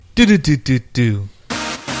Do.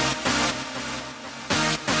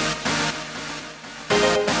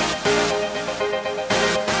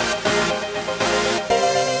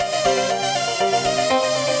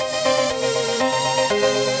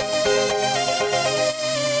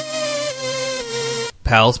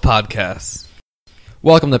 Pals Podcast.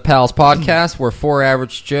 Welcome to Pals Podcast, where four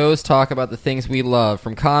average Joes talk about the things we love,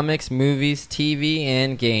 from comics, movies, TV,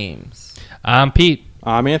 and games. I'm Pete.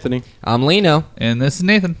 I'm Anthony. I'm Lino. And this is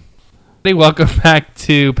Nathan. Hey, welcome back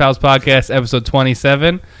to Pals Podcast, episode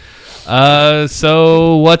 27.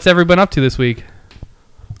 So what's everyone up to this week?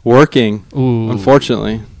 Working, Ooh.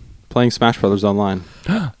 unfortunately. Playing Smash Brothers online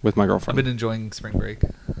with my I've girlfriend. been enjoying spring break,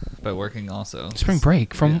 but working also. Spring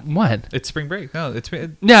break from what? It's spring break. No, it's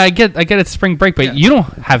Yeah, I get it's spring break, but Yeah. you don't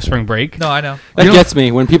have spring break. no. I know. That gets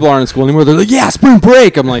me. When people aren't in school anymore, they're like, yeah, spring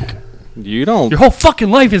break. I'm like, you don't. Your whole fucking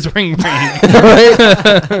life is spring break.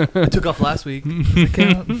 Right? I took off last week.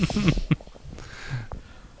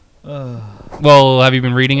 Well, have you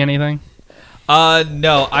been reading anything?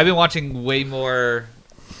 No, I've been watching way more.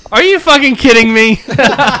 Are you fucking kidding me?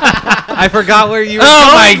 I forgot where you were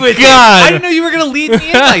Oh going my with it. God. I didn't know you were gonna lead me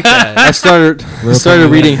in like that. I started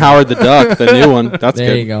reading Howard the Duck, the new one. That's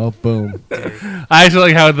There good. you go. Boom. I actually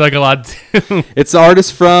like how it's like a lot too. It's the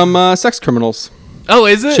artist from Sex Criminals. Oh,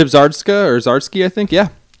 is it? Chip Zdarsky or Zdarsky, I think. Yeah,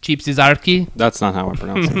 Cheap Cesarki. that's not how I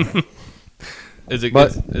pronounce it. Is it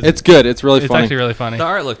But good? it's good. It's really It's funny. actually really funny. The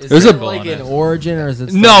art looked. There's Is a- it like an origin, or is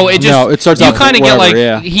it? No, it something just No, it starts you off kind of with get like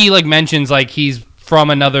whatever, yeah. he like mentions like he's from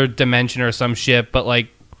another dimension or some shit, but like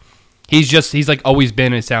he's like always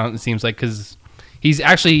been. It seems like because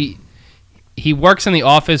he works in the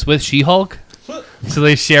office with She-Hulk, so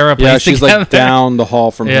they share a place Yeah, she's together. like down the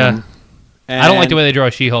hall from Yeah. him. I don't like the And- way they draw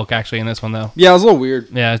She-Hulk actually in this one though. Yeah, it was a little weird.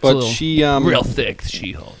 Yeah, it's a but little she real thick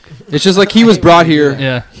She-Hulk. It's just like he was brought here.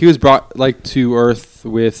 Yeah. He was brought like to Earth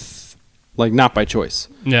with like not by choice.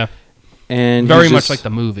 Yeah, And very he's much just- like the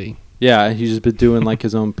movie. Yeah, he's just been doing like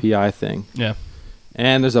his own PI thing. Yeah,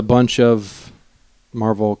 And there's a bunch of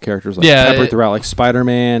Marvel characters like Yeah, peppered it- throughout, like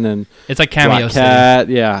Spider-Man and it's like Cameo Black City. Cat.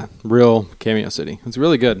 Yeah, real Cameo City. It's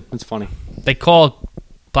really good. It's funny. They call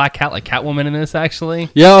Black Cat like Catwoman in this actually.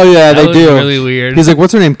 Yeah, oh yeah, That they was do. really weird. He's like,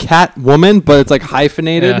 what's her name? Catwoman, but it's like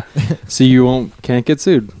hyphenated, Yeah. so you can't get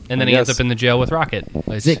sued. And then I he ends guess. up in the jail with Rocket.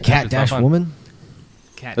 Is it Cat Dash Woman?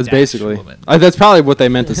 Cat That's Dash basically. Woman. That's probably what they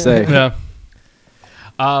meant to say. Yeah.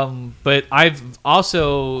 But I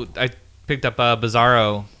picked up a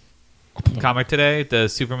Bizarro comic today, the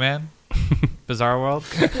Superman Bizarro World.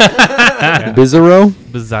 Bizarro.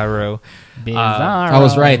 Bizarro. I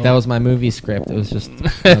was right. That was my movie script. It was just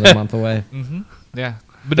another month away. Yeah,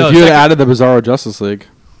 but If no, you had second- added the Bizarro Justice League,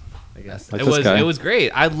 I guess. like it this was guy. it was great.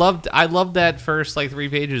 I loved that first like 3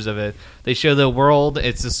 pages of it. They show the world.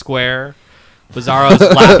 It's a square. Bizarro's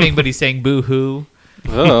laughing, but he's saying boo hoo.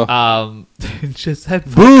 Oh. Just that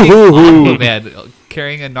Boo-hoo-hoo. man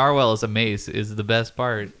carrying a narwhal as a mace is the best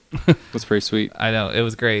part. That's pretty sweet. I know, it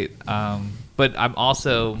was great. But I'm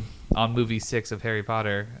also on movie 6 of Harry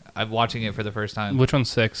Potter. I'm watching it for the first time. Which one's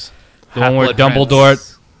 6? The one where Half-Blood Dumbledore.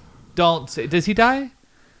 Prince. Don't say, does he die?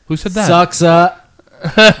 Who said that? Sucks up.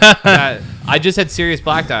 I just had Sirius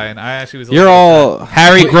Black die, and I actually was. a You're little all.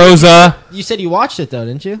 Harry grows up. You said you watched it though,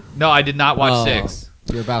 didn't you? No, I did not watch Oh. 6.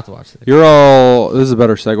 You're about to watch it. You're all. This is a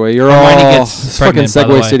better segue. You're Hermione all. gets This fucking pregnant, by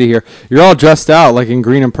the segue way. city here. You're all dressed out like in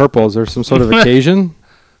green and purple. Is there some sort of occasion?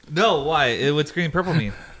 No, why? What's green and purple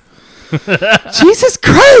mean? Jesus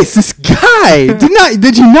Christ! This guy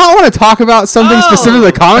did you not want to talk about something Oh. specific to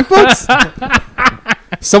the comic books?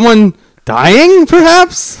 Someone dying,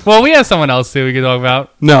 perhaps? Well, we have someone else too we can talk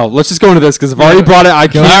about. No. Let's just go into this because I've already brought it. I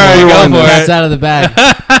can't. All right, go rewind for this. it. That's out of the bag.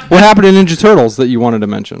 What happened in Ninja Turtles that you wanted to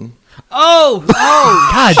mention? Oh,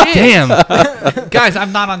 God damn. guys,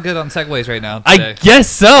 I'm not on good on segues right now. I Today. guess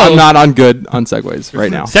so. I'm not on good on segues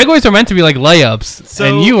right now. Segways are meant to be like layups, So-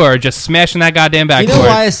 and you are just smashing that goddamn You backboard. know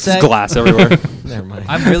why I There's said glass everywhere. Never mind.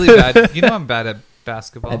 I'm really bad. You know I'm bad at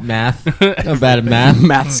basketball. At math. I'm bad at math.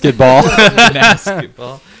 Math skidball.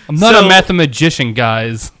 basketball. I'm not So- a mathematician,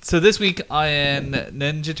 guys. So this week in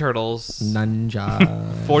Ninja Turtles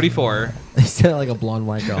Ninja. 44. He said it like a blonde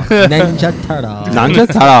white girl. Ninja Turtle. Ninja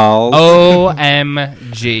Turtles.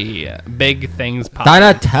 OMG. Big things pop.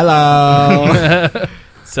 Donatello.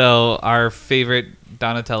 So our favorite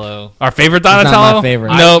Donatello. Our favorite not Donatello? my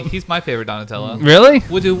favorite. Nope. He's my favorite Donatello. Really?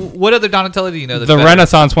 What other Donatello do you know that's The better?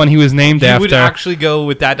 Renaissance one he was named You after. would actually go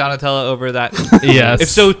with that Donatello over that. Yes. If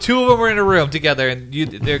so, 2 of them were in a room together, and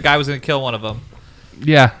their guy was going to kill one of them.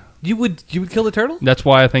 Yeah. You would kill the turtle? That's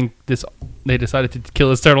why I think they decided to kill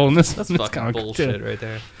his turtle in this. That's this fucking comic, bullshit too. right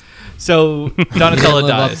there. So Donatello Live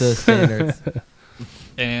up to dies. standards.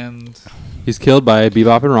 And He's killed by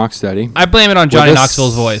Bebop and Rocksteady. I blame it on Johnny with a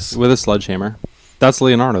Knoxville's voice. with a sledgehammer. That's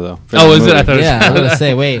Leonardo, though. for Oh, the is it? movie. I thought Yeah, I was gonna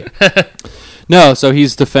say, wait. No, so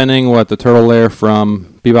he's defending the turtle lair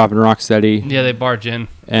from Bebop and Rocksteady, Yeah, they barge in.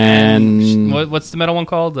 and What's the metal one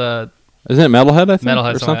called? isn't it Metalhead? I think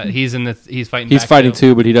Metalhead. or something. He's in the. He's fighting. He's back fighting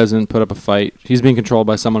too, but he doesn't put up a fight. He's being controlled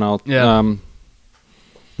by someone else. Yeah.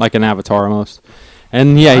 Like an avatar almost.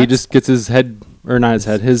 And yeah, he What? just gets his head, or not his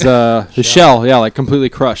head, his shell, like completely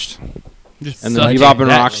crushed. Just And then sucking Bebop and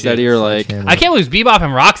that Rocksteady shit. are like, Sledgehammer. I can't believe it's Bebop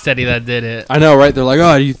and Rocksteady that did it. I know, right? They're like, oh,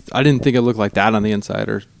 I didn't think it looked like that on the inside,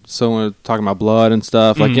 or someone talking about blood and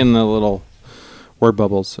stuff, like Mhm. in the little word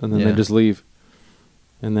bubbles, and then Yeah. they just leave.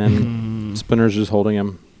 And then Spinner's just holding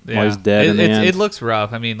him while he's dead. in the end. it looks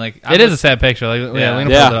rough. I mean, like It is a sad picture. Like, Yeah. Lena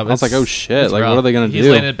yeah, pulled it up. I was like, oh It's- shit! it's Like, rough. what are they gonna He's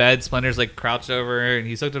do? laying in bed. Splinter's like crouched over, and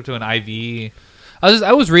he's hooked up to an IV.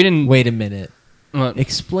 I was reading. Wait a minute. What?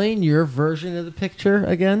 Explain your version of the picture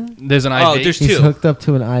again. There's an IV. Oh, there's He's two. hooked up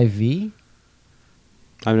to an IV.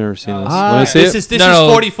 I've never seen this. Ah. When I see This it, is No.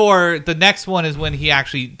 44. The next one is when he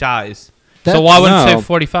actually dies. So why wouldn't it No. say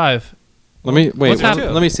 45? let me wait. What's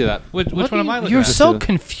happening? Let me see that. Which What one do am I you- looking You're at? so Let's do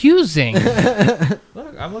confusing.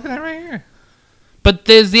 Look, I'm looking at it right here. But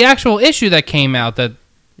there's the actual issue that came out that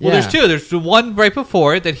Well, there's two. There's the one right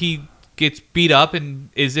before it that he gets beat up and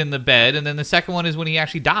is in the bed, and then the second one is when he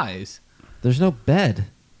actually dies. There's no bed.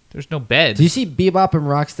 There's no bed. Do you see Bebop and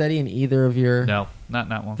Rocksteady in either of your? No, not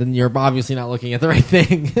that one. Then you're obviously not looking at the right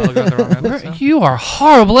thing. I'm looking at the wrong episode. you are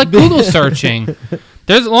horrible at Google searching.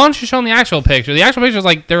 There's why don't you show him the actual picture? The actual picture is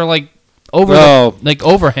like they're like over Oh. like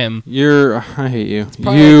over him. I hate you.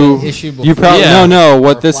 probably You like an issue you before. probably Yeah. no. Or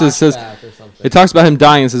What this is says flashback or something. it talks about him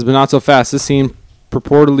dying. It says, but not so fast. This scene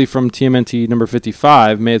purportedly from TMNT number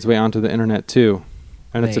 55 made its way onto the internet too,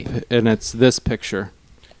 and Wait. it's this picture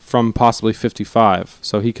from possibly 55.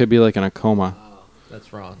 So he could be like in a coma.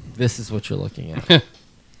 That's wrong. This is what you're looking at.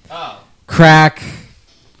 Crack,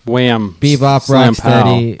 Wham! Bebop, Slam pow.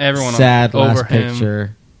 Rocksteady, Everyone sad over last him.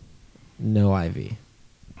 picture, no IV.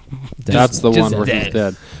 That's the just one where dead. he's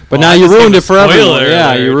dead. But Well, now I you just ruined gave it for a everyone. spoiler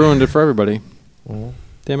Yeah, alert. you ruined it for everybody. Well,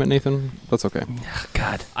 Damn it, Nathan. That's okay.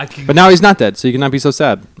 God. I can, But now he's not dead, so you cannot be so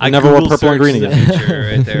sad. I You never wore Google purple and green searched again. the picture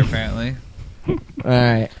right there, apparently. all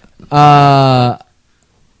right.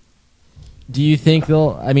 Do you think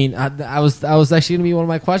they'll? I mean, I was actually gonna be one of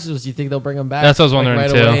my questions. Was do you think they'll bring him back? That's what I was wondering, right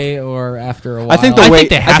too. away or after a while? I think I they'll think wait.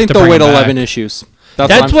 they I have think to they'll bring wait him 11 back. issues.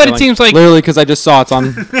 That's I'm what it feeling. seems like. Literally, because I just saw it's on.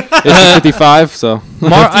 It's 55, so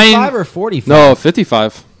 55 or 45? no,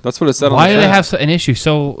 55. That's what it said. Why on do the they chat. have an issue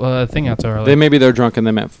thing out so early? They maybe they're drunk and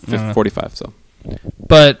they meant Uh. 45. So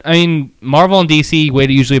But I mean, Marvel and DC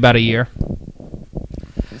waited usually about a year.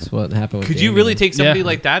 That's what happened. With Could you Damian. really take somebody Yeah.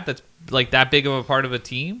 like that that's like that big of a part of a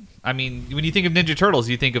team? I mean, when you think of Ninja Turtles,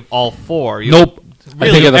 you think of all four. You Nope.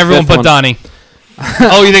 I think of the Everyone fifth but one. Donnie.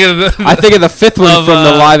 Oh, you think of the? I think of the fifth one Of, from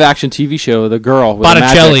the uh, live action TV show, the girl with the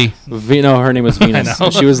Botticelli. magic. No, her name was Venus.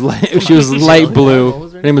 know. She was she was light blue.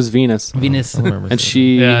 Her name was Venus, Venus. I don't remember and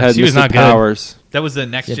seeing she Yeah, had she was mystic not good. powers. that was the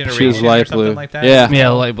next Yeah, generation She was or light something blue. like that. Yeah. Yeah,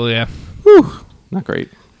 light blue. Yeah. Whew, not great.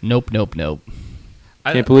 Nope.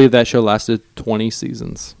 I, Can't believe that show lasted 20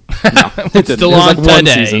 seasons. No, it didn't. Still It was on like one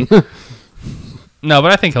today. season. No,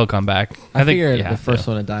 but I think he'll come back. I think figured you the have first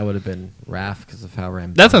to. one to die would have been Raph because of how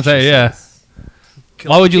rambunctious. That's what I'm saying. Yeah.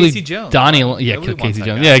 kill Why would you Casey leave Jones. Donnie? Yeah, Nobody kill wants Casey that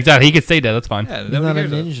Jones. guy. Yeah, exactly. He could stay dead. That's fine. Yeah, He's nobody not a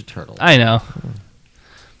cares about- Ninja Turtle. I know.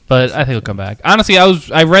 But I think he'll come back. Honestly,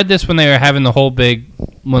 I read this when they were having the whole big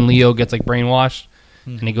when Leo gets like brainwashed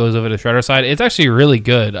and he goes over to Shredder's side. It's actually really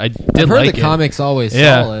good. I did I've heard like the it, comics always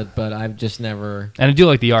Yeah. solid, but I've just never. and I do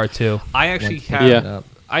like the art too. I actually went have. to Yeah. it up.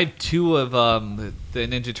 I have two of the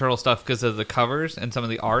Ninja Turtle stuff because of the covers and some of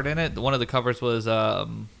the art in it. One of the covers was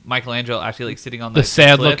Michelangelo actually like sitting on The the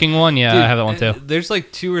sad cliff. looking one, yeah, Dude, I have that one too. There's like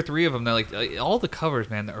two or three of them that like all the covers,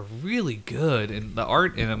 man, that are really good, and the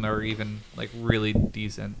art in them are even like really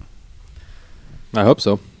decent. I hope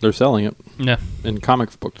so. They're selling it Yeah, in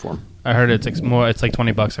comic book form. I heard it's more. It's like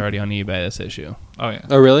 $20 already on eBay this issue. Oh yeah,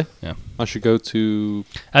 Oh, really? Yeah. I should go to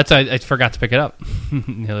That's I forgot to pick it up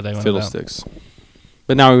the other day. when I was out. Fiddlesticks.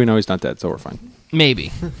 But now we know he's not dead, so we're fine.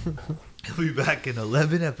 Maybe he'll be back in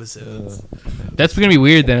 11 episodes. that's gonna be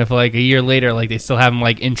weird then if like a year later like they still have him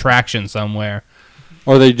like in traction somewhere.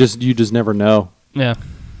 Or you just never know. Yeah,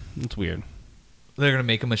 it's weird. They're gonna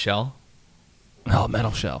make him a shell, Oh,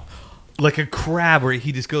 metal shell. like a crab, where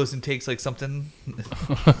he just goes and takes like something.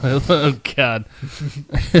 Oh God.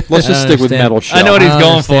 Let's just stick with understand. metal shell. I know what he's I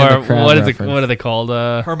going understand the for. crab What is it? reference. What are they called?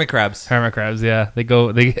 Hermit crabs. Hermit crabs. Yeah, they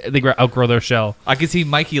outgrow their shell. I can see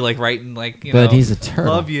Mikey like writing like you know. But he's a turtle.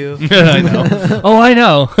 Love you. I know. Oh, I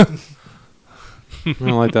know. I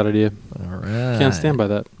don't like that idea. All right. Can't stand by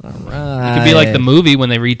that. All right. It could be like the movie when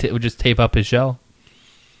they would just tape up his shell.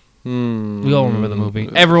 Hmm. We all remember the movie.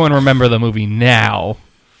 Everyone remember the movie now.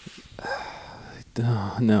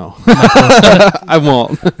 No. I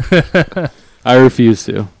won't. I refuse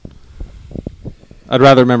to. I'd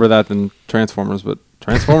rather remember that than Transformers, but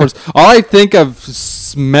Transformers, all I think of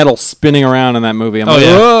is metal spinning around in that movie. I'm like,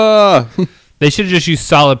 yeah. "Ugh." They should have just used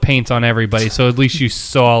solid paints on everybody, so at least you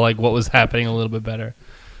saw like what was happening a little bit better.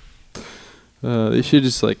 They should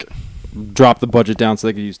just like drop the budget down so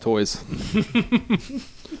they could use toys.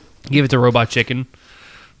 Give it to Robot Chicken.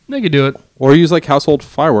 They could do it. Or use like household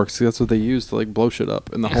fireworks. 'Cause that's what they use to like blow shit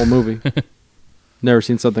up in the whole movie. Never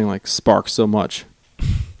seen something like spark so much.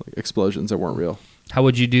 Like explosions that weren't real. How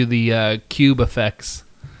would you do the cube effects?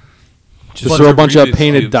 Just throw a bunch of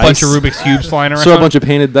painted dice. Bunch of Rubik's cubes flying around. Throw a bunch of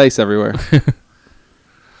painted dice everywhere.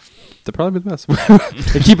 They'd probably be the best.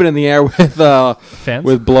 And keep it in the air with Fans?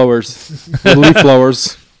 with blowers, with leaf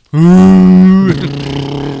blowers.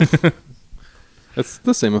 It's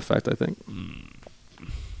the same effect, I think.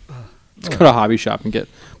 Let's go to a hobby shop and get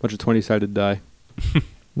a bunch of 20-sided die.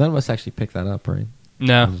 None of us actually picked that up, right?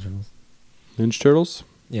 No. Ninja Turtles?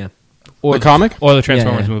 Yeah. Or The comic? Or the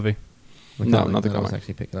Transformers Yeah. movie. No, not the None of us comic.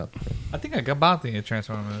 actually picked it up. I think I got about the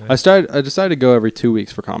Transformers movie. I decided to go every 2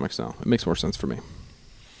 weeks for comics now. It makes more sense for me.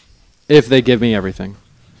 If they give me everything.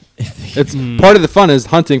 It's part of the fun is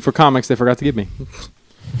hunting for comics they forgot to give me.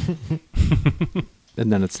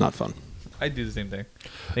 And then it's not fun. I do the same thing.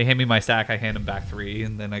 They hand me my stack, I hand them back 3,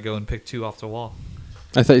 and then I go and pick 2 off the wall.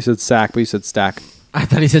 I thought you said sack, but you said stack. I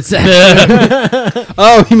thought he said sex.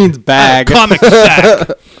 Oh, he means bag. Comic stack.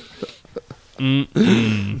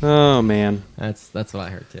 Oh, man. That's what I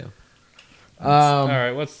heard too. All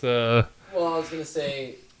right, what's the... Well, I was gonna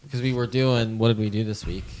say because we were doing. What did we do this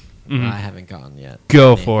week? Mhm. I haven't gone yet.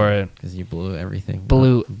 Go for it. Because you blew everything.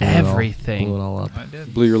 Blew it all- everything. blew it all up. I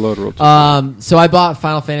did. Blew your loader up. So I bought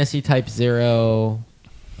Final Fantasy Type 0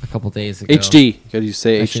 a couple days ago. HD. Gotta you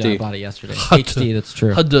say Actually, no, I HD. bought it yesterday. HD, that's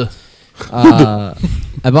true. Hudda.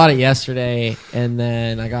 I bought it yesterday, and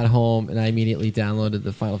then I got home, and I immediately downloaded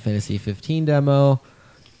the Final Fantasy 15 demo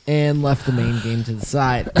and left the main game to the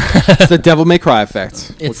side. It's the Devil May Cry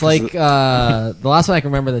effect. It's Which is like the last one I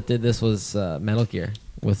can remember that did this was Metal Gear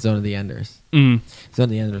with Zone of the Enders. Mm. Zone of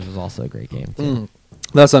the Enders was also a great game, too.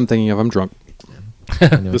 That's what I'm thinking of. I'm drunk.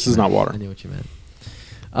 I knew what This you is not meant. water. I knew what you meant.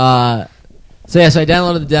 So I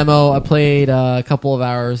downloaded the demo. I played a couple of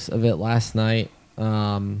hours of it last night.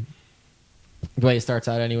 The way it starts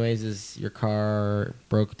out, anyways, is your car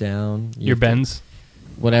broke down. Your Benz.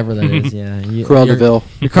 Whatever that is, yeah. Cruella de Vil.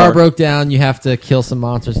 Your car broke down. You have to kill some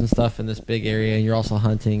monsters and stuff in this big area, and you're also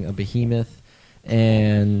hunting a behemoth.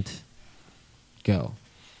 And go.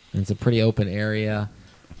 And it's a pretty open area.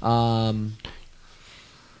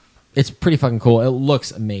 It's pretty fucking cool. It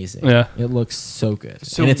looks amazing. Yeah. It looks so good.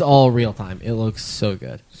 So- and it's all real time. It looks so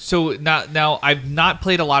good. So now I've not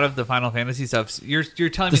played a lot of the Final Fantasy stuff. So you're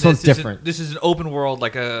telling This me one's this different. This is an open world,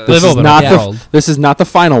 like a. Live open world. This is not the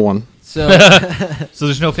final one. So So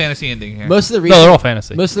there's no fantasy ending here. most of the No, recent, they're all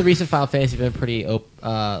fantasy. most of the recent Final Fantasy have been pretty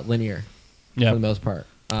linear Yeah. for the most part.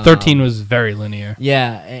 13 was very linear.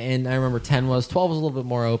 Yeah, and I remember 10 was. 12 was a little bit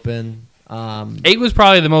more open. 8 was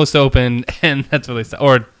probably the most open, and that's what they said.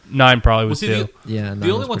 Or 9 probably was see, too. Yeah, the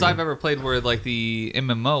only ones I've ever played were like the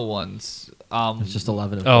MMO ones. It's just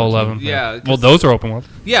 11. and Oh, 14. 11. Yeah, 'cause- Well, those are open world.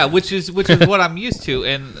 Yeah, which is what I'm used to,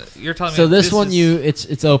 and you're telling me. So this one, is-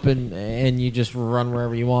 it's open, and you just run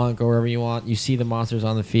wherever you want, go wherever you want. You see the monsters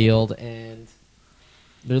on the field, and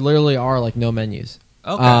there literally are like no menus.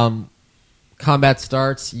 Okay. Combat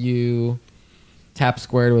starts, you tap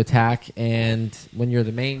square to attack, and when you're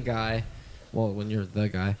the main guy, when you're the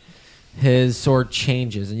guy, his sword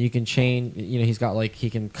changes, and you can change. He's got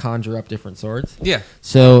he can conjure up different swords. yeah.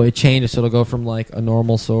 So it changes. So it'll go from like a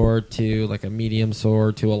normal sword to like a medium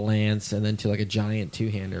sword to a lance, and then to like a giant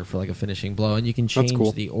two-hander for like a finishing blow. And you can change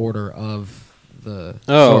cool. the order of the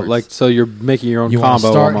Oh, swords. so you're making your own You want to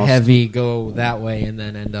combo start almost. heavy, go that way, and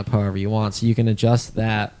then end up however you want. So you can adjust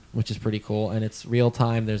that, which is pretty cool. And it's real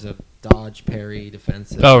time. There's a dodge, parry,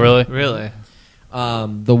 defensive. Oh, really? Really.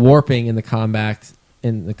 The warping in the combat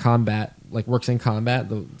works in combat.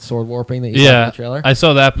 The sword warping that you saw in Yeah. the trailer. I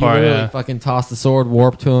saw that You part. literally Yeah. fucking toss the sword,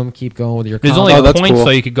 warp to him, keep going with your. There's combo. only that's points cool.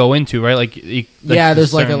 though you could go into, right?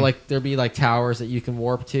 There's certain- there'd be like towers that you can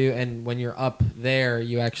warp to, and when you're up there,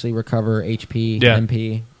 you actually recover HP, Yeah.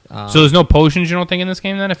 MP. So there's no potions, you don't think, in this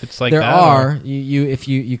game then? If it's like there that, are if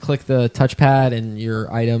you click the touchpad and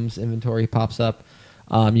your items inventory pops up,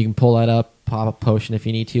 you can pull that up, pop a potion if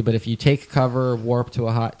you need to. But if you take cover, warp to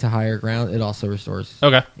higher ground, it also restores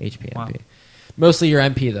Okay. HP, Wow. MP. Mostly your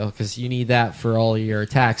MP though, because you need that for all your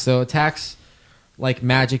attacks. So attacks, like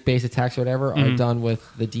magic-based attacks or whatever, are done with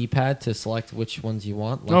the D-pad to select which ones you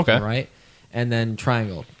want, left and right, and then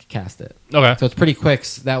triangle to cast it. Okay. So it's pretty quick.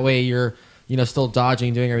 So that way you're still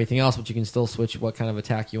dodging, doing everything else, but you can still switch what kind of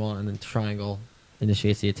attack you want, and then triangle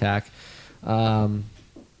initiates the attack. How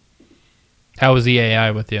was the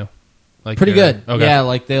AI with you? Like Pretty good. Okay. Yeah,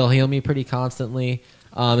 like they'll heal me pretty constantly.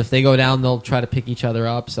 If they go down, they'll try to pick each other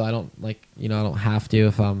up. So I don't I don't have to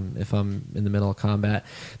if I'm in the middle of combat.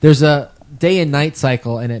 There's a day and night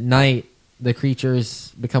cycle, and at night the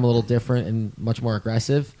creatures become a little different and much more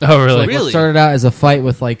aggressive. Oh, So, really? like, Really? what started out as a fight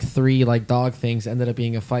with like 3 like dog things ended up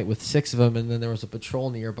being a fight with 6 of them, and then there was a patrol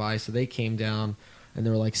nearby, so they came down, and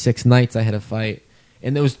there were like 6 knights I had to fight,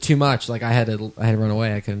 and it was too much. Like I had to run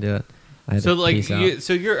away. I couldn't do it. I had So to like, peace out.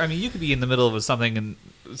 you could be in the middle of something and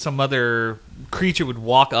some other creature would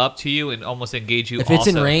walk up to you and almost engage you. If it's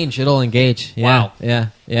in also. range, it'll engage. Yeah, Wow. yeah.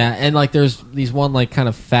 And like, there's these one like kind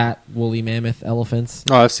of fat woolly mammoth elephants,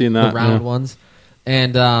 Oh, I've seen the that. round ones,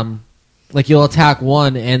 and like you'll attack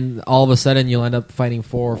one, and all of a sudden you'll end up fighting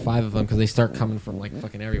 4 or 5 of them because they start coming from like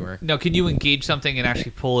fucking everywhere. No, can you engage something and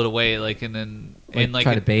actually pull it away, like and then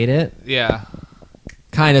Try to bait it. Yeah.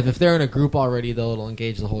 Kind of. If they're in a group already, though, it'll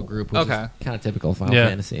engage the whole group, which Okay. is kind of typical of Final Yeah.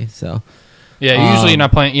 Fantasy. So, Yeah, usually you're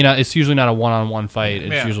not playing. It's usually not a one-on-one fight.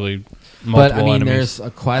 It's Yeah. but usually multiple I mean, enemies. there's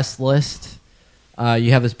a quest list.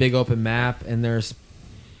 You have this big open map, and there's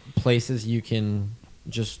places you can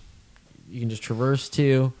just traverse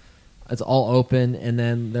to. It's all open, and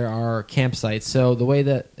then there are campsites. So the way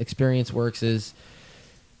that experience works is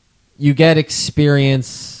you get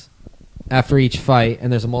experience after each fight,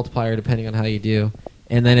 and there's a multiplier depending on how you do,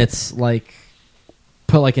 and then it's like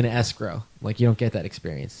put like in escrow. Like you don't get that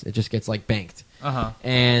experience; it just gets like banked.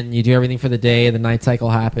 And you do everything for the day. The night cycle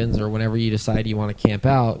happens, or whenever you decide you want to camp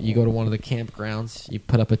out, you go to one of the campgrounds. You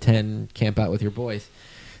put up a tent, camp out with your boys.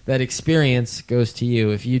 That experience goes to you.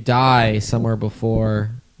 If you die somewhere before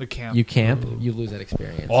The camp. you camp, you lose that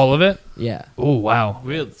experience. All of it? Yeah, Oh, wow.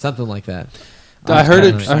 Really? something like that. I heard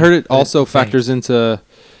it. Kinda I heard it but also it's factors into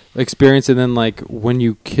experience, and then like when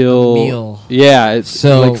you kill Meal. Yeah, it's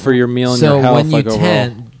So like for your meal and so your health. when you like overall.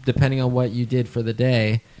 tent, depending on what you did for the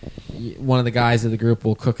day, one of the guys of the group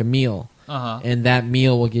will cook a meal, and that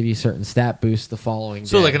meal will give you certain stat boosts the following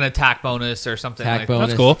So day. like an attack bonus or something. attack like bonus,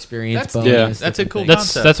 That's cool. experience That's- bonus. that's a different cool things.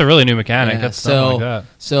 concept. That's a really new mechanic. Yeah, That's nothing like that.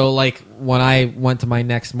 So like when I went to my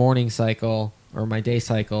next morning cycle or my day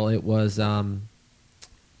cycle, it was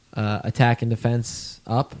attack and defense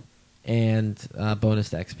up and bonus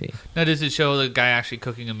to XP. Now, does it show the guy actually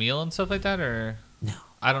cooking a meal and stuff like that, or No.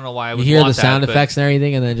 I don't know why I You would hear want the sound that, but- effects and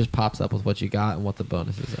everything, and then it just pops up with what you got and what the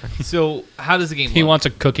bonuses are. So how does the game? He look? wants a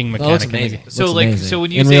cooking Oh, mechanic. it's in the amazing. game. So Looks like, amazing. so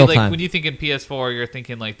when you In say real like time. when you think in PS4, you're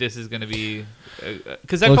thinking like this is going to be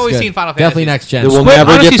because I've Looks always good. seen Final Fantasy. Definitely next gen. It will Square-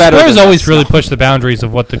 never honestly, get better. Square's than always that really stuff. pushed the boundaries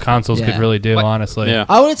of what the consoles Yeah. could really do, What- honestly. Yeah.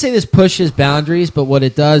 I wouldn't say this pushes boundaries, but what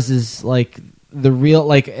it does is like the real,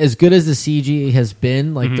 like as good as the CG has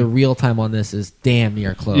been, like the real time on this is damn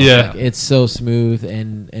near close. Yeah. Like, it's so smooth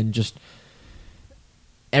and just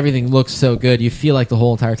everything looks so good. You feel like the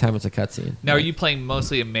whole entire time it's a cutscene. Now, are you playing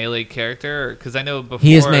mostly a melee character? Because I know before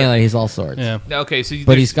He is melee. He's all swords. Yeah. Okay, so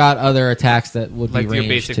But he's got other attacks that would like be your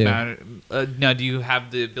ranged basic. too. Now, do you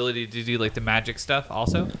have the ability to do like the magic stuff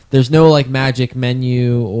also? There's no like magic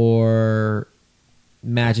menu or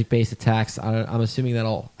magic based attacks. I'm assuming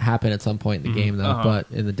that'll happen at some point in the game though, Uh-huh. but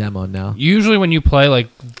in the demo no. Usually, when you play like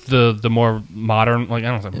the more modern, like I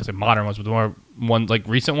don't know if I say modern ones, but the more one like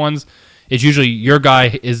recent ones, it's usually your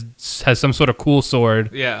guy has some sort of cool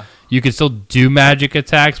sword. Yeah. You can still do magic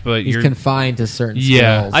attacks, but He's you're confined to certain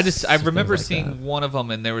Yeah. skills. I remember things like seeing that. one of them,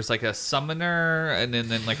 and there was like a summoner, and then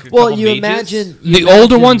like a Well, couple you mages. imagine the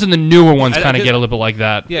older ones and the newer ones I- kind of I- get a little bit like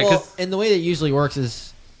that. Yeah, Well, because and the way that usually works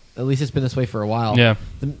is, at least it's been this way for a while. Yeah.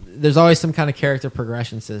 There's always some kind of character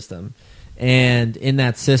progression system, and in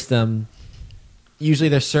that system, usually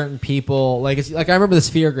there's certain people like it's like I remember the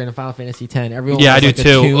Sphere Grid in Final Fantasy X. Everyone Yeah, was, I like, do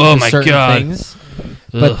too. attuned Oh to my certain God. things,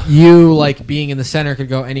 Ugh. but you like being in the center could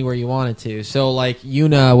go anywhere you wanted to. So like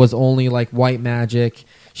Yuna was only like white magic.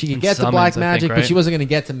 She could And get to summons, black I think, magic, but right? she wasn't going to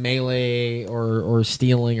get to melee or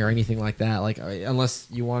stealing or anything like that. Like unless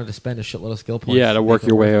you wanted to spend a shitload of skill points. Yeah, to work make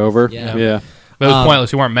your it way work. over. Yeah. Yeah. But it was Um,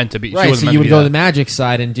 pointless. You weren't meant to be. She Right, wasn't so meant you to would be go to that. the magic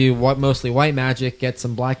side and do what mostly white magic, get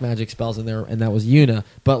some black magic spells in there, and that was Yuna.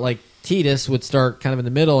 But like Tidus would start kind of in the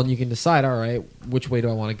middle, and you can decide, all right, which way do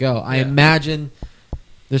I want to go? I Yeah. imagine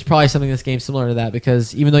there's probably something in this game similar to that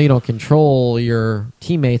because even though you don't control your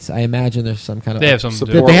teammates, I imagine there's some kind of They have some.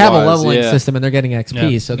 Support. they have a Support-wise, leveling yeah. system and they're getting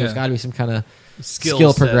XP, Yeah. so there's Yeah. got to be some kind of skill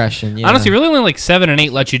skill set. progression. Yeah. Honestly, really only like 7 and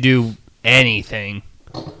 8 let you do anything.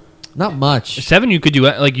 Not much. 7, you could do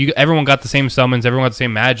like everyone got the same summons, everyone got the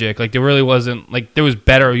same magic. Like there really wasn't like there was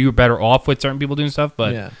better. You were better off with certain people doing stuff,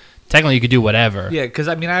 but Yeah. technically you could do whatever. Yeah, because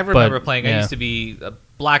I mean, I remember playing. I yeah. used to be a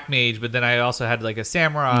black mage, but then I also had like a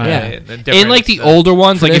samurai. Yeah. And different In like the older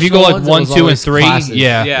ones, like if you go like Traditional ones, 1, it 2, was and 3, always classes.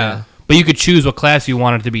 yeah. Yeah. But you could choose what class you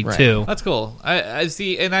wanted to be Right. too. That's cool. I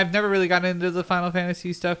see, and I've never really gotten into the Final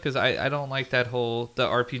Fantasy stuff because I don't like the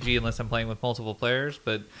RPG unless I'm playing with multiple players.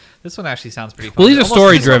 But this one actually sounds pretty fun. Well, these are This one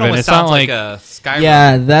story-driven. almost It's not sounds like- a Skyrim.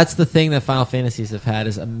 Yeah, that's the thing that Final Fantasies have had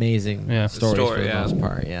is amazing Yeah. stories Story, for the yeah. most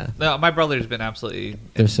part. Yeah, No, my brother's been absolutely.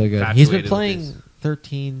 they're so good. He's been infatuated with playing these.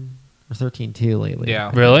 13 or 13-2 lately.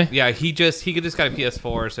 Yeah. Really? Yeah, he just got a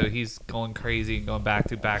PS4, so he's going crazy and going back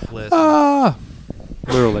to back lists.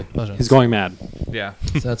 Literally. Legends. He's going mad. Yeah.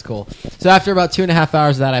 So that's cool. So after about 2.5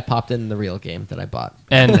 hours of that, I popped in the real game that I bought.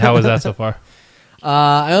 And how was that so far?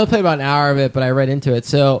 I only played about an hour of it, but I read into it.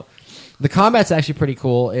 So the combat's actually pretty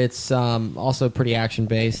cool. It's also pretty action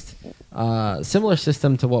based. Similar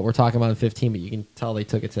system to what we're talking about in 15, but you can tell they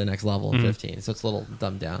took it to the next level in 15. So it's a little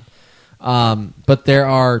dumbed down. But there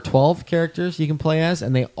are 12 characters you can play as,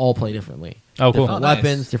 and they all play differently. Oh, cool. Different Oh, nice.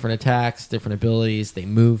 weapons, different attacks, different abilities. They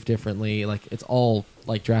move differently. Like it's all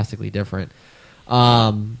like drastically different.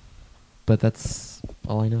 But that's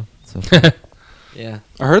all I know. So yeah.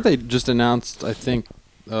 I heard they just announced, I think,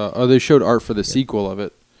 they showed art for the sequel of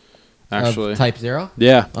it, actually. Type 0?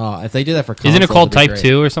 Yeah. Oh, if they do that for console, Isn't it called it'd be Type great.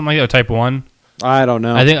 2 or something like that, or Type 1? I don't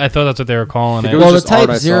know. I thought that's what they were calling It it. was Well, the just art I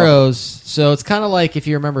Type saw. Zeros, so it's kind of like if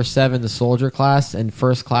you remember 7, the soldier class, and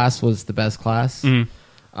first class was the best class. Mhm.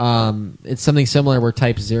 It's something similar where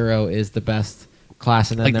Type 0 is the best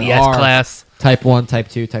class, and then Like there the are S-Class. Type 1, Type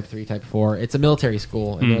 2, Type 3, Type 4. It's a military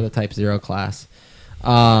school, and they're the Type 0 class.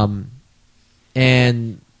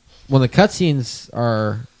 And when the cutscenes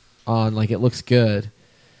are on, like, it looks good.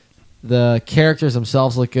 The characters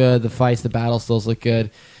themselves look good. The fights, the battle stills look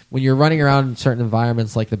good. When you're running around in certain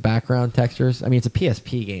environments, like the background textures, I mean, it's a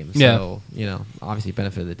PSP game, so, you know, obviously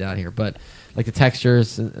benefit of the doubt here. But, like, the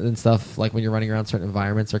textures and stuff, like, when you're running around certain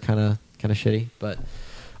environments are kind of shitty. But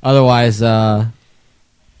otherwise, it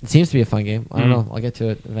seems to be a fun game. I don't know. I'll get to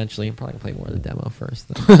it eventually. I'm probably going to play more of the demo first,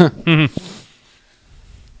 though.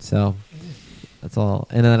 So, that's all.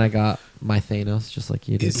 And then I got my Thanos, just like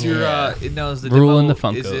you did. Is your no? Is the Ruling demo, the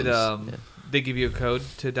Funkos. Is it Yeah. they give you a code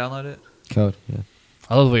to download it? Code, yeah.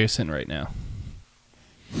 I love where you're sitting right now.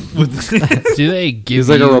 Do they give He's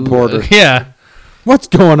like a you- reporter. Yeah. What's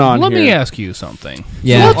going on Let here? me ask you something.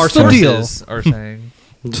 Yeah. Our the deal? sources are saying.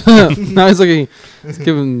 Now he's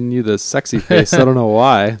giving you the sexy face. I don't know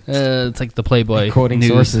why. It's like the Playboy Quoting news.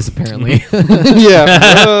 sources, apparently.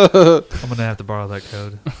 Yeah. I'm gonna have to borrow that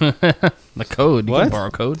code. The code. You What? can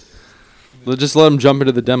borrow code. Just let him jump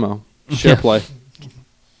into the demo. Share Yeah. play.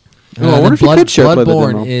 Oh, I wonder then if you could share play the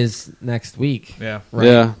Bloodborne demo. is next week. Yeah. Right?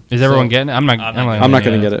 Yeah. Is everyone So- getting it? I'm not I'm not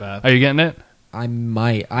gonna get it. Are you getting it? I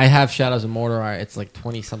might. I have Shadows of Mordor. It's like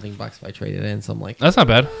 20-something bucks if I trade it in. So I'm like, That's not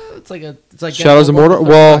bad. it's like Shadows of Bloodborne Mordor? for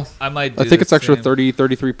Well, $30. I might. I Do think the it's extra same.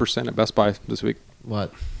 33% at Best Buy this week.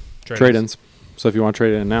 What? Trade-ins. So if you want to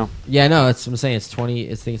trade it in now. Yeah, no, I'm saying it's 20.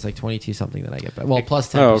 I think it's like 22 something that I get back. Well, plus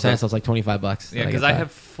 10%, Oh, okay. so it's like $25. Yeah, that because get I back.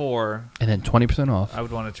 have 4. And then 20% off. I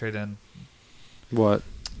would want to trade in. What?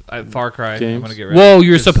 Far Cry. Games? I'm gonna get rid. Whoa,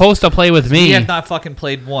 you're 'Cause supposed to play with We me. have not fucking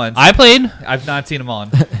played once. I played. I've not seen them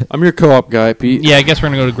on. I'm your co-op guy, Pete. Yeah, I guess we're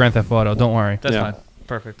gonna go to Grand Theft Auto. Don't worry. That's Yeah. fine.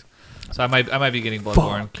 Perfect. So I might be getting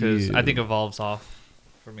Bloodborne because I think Evolve's off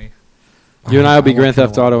for me. You and I will be I Grand kinda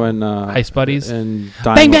Theft Auto and Heist Buddies. and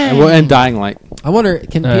Bang, Dying bang! Light. And Dying Light. I wonder,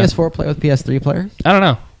 can Uh, PS4 play with PS3 players? I don't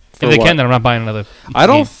know. For If they what? can, then I'm not buying another. I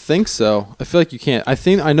don't game. think so. I feel like you can't.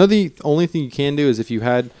 I know the only thing you can do is if you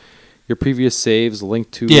had your previous saves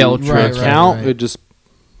linked to Yeah, your right, account, right. it would just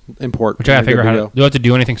import. Which I gotta and figure good out to how to. go. Do I have to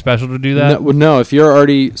do anything special to do that? No, if you're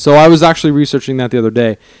already. So I was actually researching that the other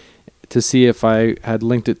day to see if I had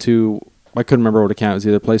linked it to. I couldn't remember what account. It was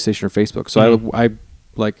either PlayStation or Facebook. So Mhm. I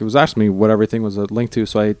like it was asking me what everything was linked to.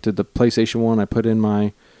 So I did the PlayStation one. I put in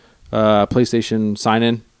my PlayStation sign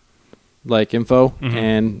in like info, Mhm.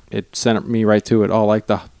 and it sent me right to it. All like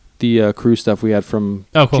the crew stuff we had from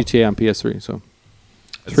Oh, cool. GTA on PS3. So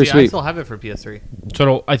it's See, pretty I sweet. still have it for PS3.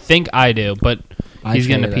 So I think I do, but he's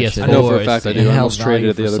getting a traded that shit. PS4. I know for a it's fact I like- do. It I held almost traded value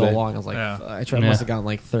it the for other so day. long. I was like, Yeah. I Yeah. must have gotten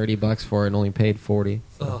like $30 for it and only paid 40.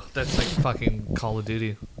 Oh, that's like fucking Call of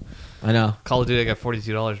Duty. I know. Call of Duty, I got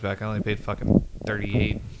 $42 back. I only paid fucking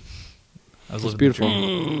 38. I was It's looking beautiful.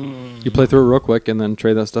 at You play through it real quick and then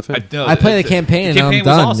trade that stuff in. I play the campaign and I'm campaign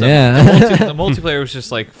done. was awesome. Yeah. The multiplayer was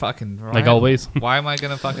just like fucking. Like always. Why am I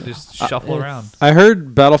gonna fucking just shuffle around? I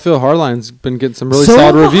heard Battlefield Hardline's been getting some really So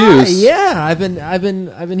solid have I. reviews. Yeah, I've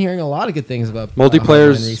been hearing a lot of good things about Hardline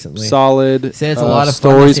Multiplayer's recently. solid. Say it's a lot of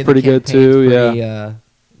fun. Story's Say the pretty good campaign's too. pretty, Yeah.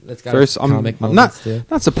 That's got Very, its comic I'm moments too.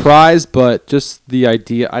 not surprised, but just the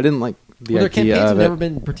idea. I didn't like the Well, their idea campaigns have of it. never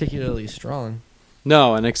been particularly strong.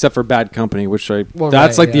 No, and except for Bad Company, which that's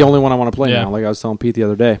right, like the yeah. only one I want to play Yeah. now. Like I was telling Pete the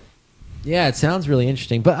other day. Yeah, it sounds really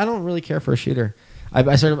interesting, but I don't really care for a shooter. I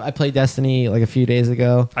played Destiny like a few days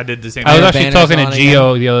ago. I did the same. I was Iron actually Banner's talking to on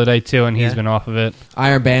Gio the other day too, and he's Yeah. been off of it.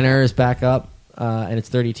 Iron Banner is back up, and it's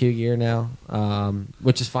 32 gear now,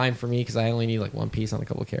 which is fine for me because I only need like one piece on a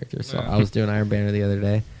couple characters. So Yeah. I was doing Iron Banner the other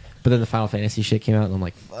day, but then the Final Fantasy shit came out, and I'm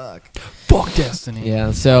like, fuck. Fuck Destiny.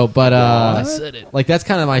 Yeah. So, but I said it. like that's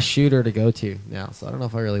kind of my shooter to go to now. So I don't know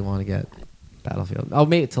if I really want to get Battlefield. I'll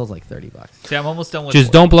make it till it's like $30. See, I'm almost done with.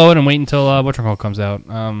 Just don't blow it and wait until whatchamacallit comes out.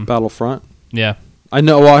 Battlefront. Yeah. I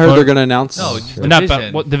know. Well, I heard Well, they're going to announce. No, Not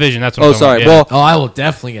Division. what Division. That's what Oh, I'm talking sorry. about, Well, Oh, I will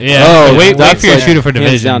definitely get. Yeah. oh, wait that's for your like shooter for hands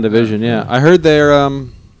Division. down Division. Yeah, I heard they're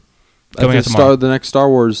Coming at out tomorrow. the next Star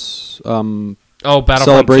Wars Oh, Battlefront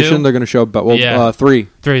celebration. 2? They're going to show, Yeah. 3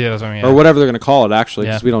 3 of those. Yeah. or whatever they're going to call it. Actually,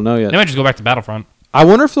 because Yeah. we don't know They yet. might just go back to Battlefront. I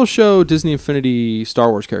wonder if they'll show Disney Infinity Star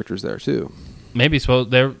Wars characters there too. Maybe so.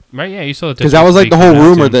 They're right. Yeah, you saw it Because that was like the whole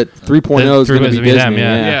rumor that 3.0 is going to be 3.0 is Disney. them,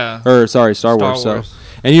 yeah. Yeah. Or sorry, Star Star Wars. Wars. So,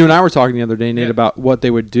 and you and I were talking the other day, Nate, Yeah. about what they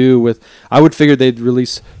would do with. I would figure they'd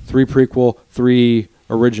release 3 prequel, 3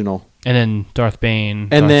 original, and then Darth Bane, and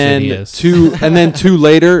Darth then Sidious. 2, and then 2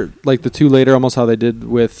 later, like the 2 later, almost how they did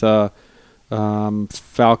with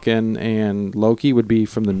Falcon and Loki would be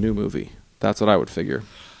from the new movie. That's what I would figure.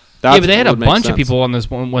 Yeah, but they had a would make bunch of sense. people on this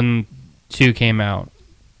one when 2 came out.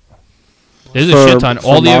 There's a For- shit ton. for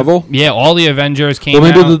All the Marvel? all the Avengers came Well,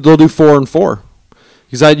 maybe out. they'll do 4 and 4.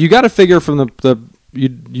 Because you got to figure from the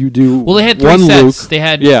you do. Well, they had 3 one sets. Luke. They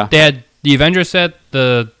had Yeah. They had the Avengers set,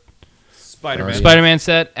 the Spider-Man. Spider-Man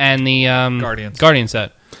set, and the Guardians.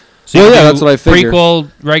 set. So Well, you yeah, could that's do what I figure.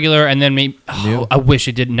 Prequel, regular, and then maybe. New. I wish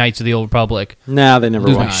it did Knights of the Old Republic. Nah, they never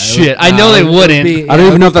Lose will. my shit. I know they wouldn't. I don't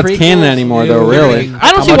even know if that's canon anymore, though, really.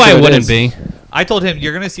 I don't How see much why of it it wouldn't is? be. I told him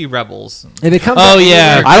you're gonna see Rebels. If it comes Oh, out yeah.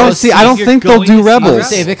 anywhere I don't close- see. I don't You're think they'll going do to see I was gonna Rebels.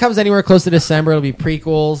 say if it comes anywhere close to December, it'll be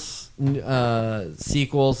prequels,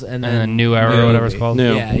 sequels, and And then then New Era, or whatever it's called.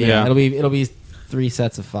 New. Yeah, Yeah. It'll be 3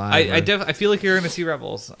 sets of 5. I feel like you're gonna see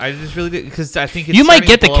Rebels. I just really did because I think it's You might starting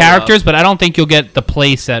get to the blow characters, up. but I don't think you'll get the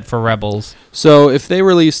play set for Rebels. So if they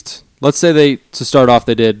released, let's say to start off,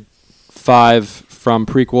 they did 5 from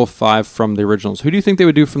prequel, 5 from the originals. Who do you think they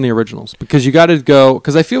would do from the originals? Because you got to go.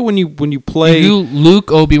 Because I feel when you play, You do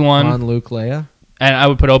Luke, Obi-Wan, on Luke, Leia. and I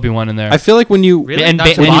would put Obi-Wan in there. I feel like when you Really? and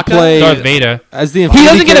Not when you Chewbacca? play Darth Vader. as the He Infinity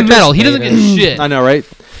doesn't get a characters- medal. He doesn't get shit. I know, right?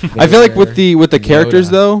 I feel like with the characters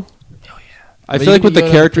Yoda. though. I feel like with the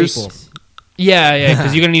characters, Yeah,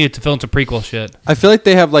 because you're gonna need it to fill into prequel shit. I feel like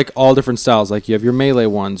they have like all different styles. Like you have your melee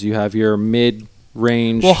ones, you have your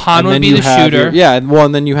mid-range. Well, Han and would then be you the have shooter.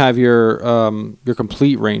 and then you have your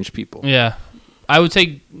complete range people. Yeah, I would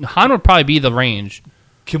say Han would probably be the range,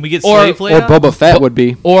 Can we get Or- Slave Or Leia? Boba Fett would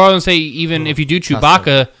be. or I would say even if you do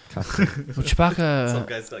Chewbacca, well, Some Chewbacca,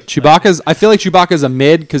 guys like Chewbacca's. I feel like Chewbacca's a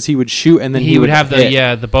mid because he would shoot and then he would have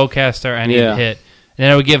hit. the bowcaster and Yeah. he'd hit, and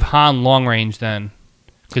then I would give Han long range then,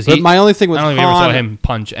 because But my only thing with I don't think we ever saw Han, him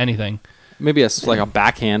punch anything maybe like a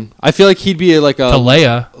backhand. I feel like he'd be like to a.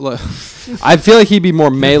 Leia. I feel like he'd be more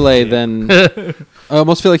melee than. I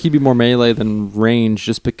almost feel like he'd be more melee than range,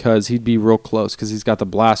 just because he'd be real close because he's got the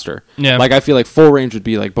blaster. Yeah, Like I feel like full range would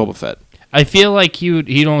be like Boba Fett. I feel like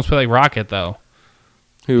he'd almost play like Rocket though.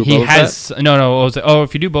 Who He Boba has Fett? no. What was it? Oh,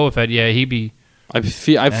 if you do Boba Fett, yeah, he'd be. I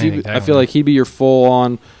feel. Anything I feel like he'd be your full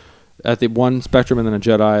on at the one spectrum, and then a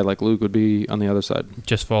Jedi like Luke would be on the other side.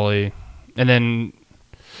 Just fully, and then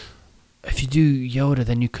if you do Yoda,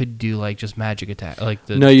 then you could do like just magic attack, like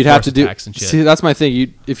the No, you'd have force to do. attacks and shit. See, that's my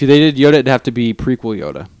thing. If they did Yoda, it'd have to be prequel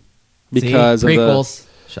Yoda, because See, of prequels.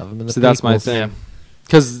 Shove them in the See, that's my prequels. thing.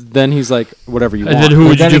 Because then he's like, whatever you And want. then who They're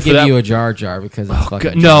would you gonna do for give that? you a Jar Jar because it's fucking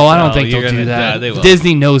God, no, I don't No, think you're they'll do gonna- that. yeah, they will.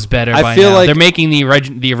 Disney knows better I by feel now. like- They're making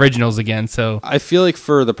the originals again. So I feel like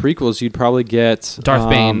for the prequels, you'd probably get Darth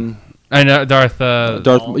Bane. I know Darth.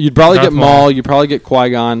 You'd probably Darth get Maul. Maul. You'd probably get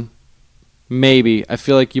Qui-Gon. Maybe. I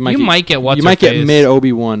feel like you might. You might get what's You her might get face. mid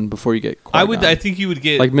Obi-Wan before you get Qui-Gon. I think you would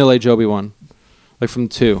get like middle-aged Obi-Wan, like from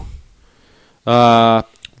 2.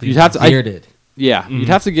 You'd have to. bearded. You'd Mhm.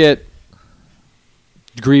 have to get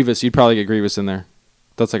Grievous. You'd probably get Grievous in there.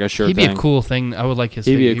 That's like a sure he'd thing. be a cool thing. I would like his.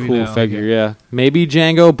 He'd be a figure. cool down. figure. Yeah, maybe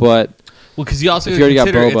Django, but Well, because you also If you already got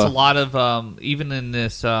consider it's Boba. a lot of even in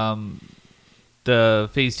this the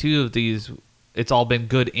phase 2 of these, it's all been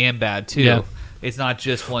good and bad too. Yeah. It's not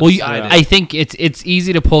just one Well, sided. I think it's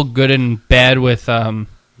easy to pull good and bad with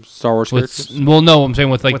Star Wars characters. well, no, I'm saying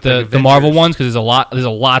with like With, the like, Marvel Avengers. ones because there's a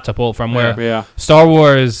lot to pull from. Where Yeah. Star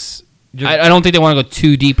Wars, I don't think they want to go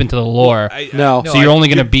too deep into the lore. No. So you're only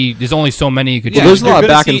going to be there's only so many you could. Well, choose there's a from. lot of you're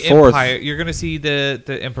gonna back and see forth. Empire, you're going to see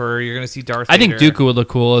the Emperor. You're going to see Darth. I think Vader. Dooku would look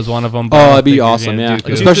cool as one of them. but I Oh, don't that'd be think you're awesome, gonna yeah.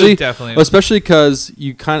 Dooku. Especially- Especially, definitely. because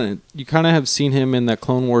you kind of have seen him in that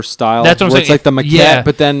Clone Wars style. That's what I'm where it's saying. like the maquette, Yeah.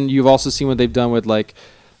 but then you've also seen what they've done with like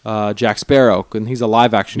Jack Sparrow, and he's a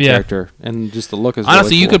live action Yeah. character, and just the look is Honestly,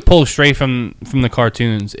 really you cool. could pull straight from the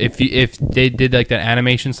cartoons. If they did like that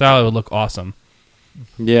animation style, it would look awesome.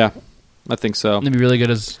 Yeah, I think so. It'd be really good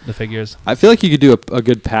as the figures. I feel like you could do a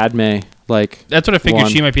good Padme, like That's what I figured.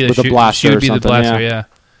 one She might be the with a she blaster would or be the something, blaster. yeah. Yeah.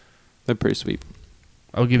 they're pretty sweet.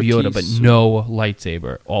 I'll give Yoda, but Petite. no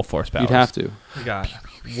lightsaber, all force powers. You'd have to. We got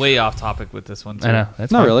way off topic with this one. Too. I know.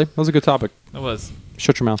 That's Not fine. really. That was a good topic. It was.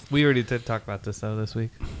 Shut your mouth. We already did talk about this though this week.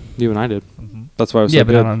 You and I did. Mm-hmm. That's why I was Yeah, so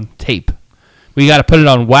but good. not on tape. We got to put it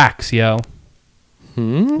on wax, yo.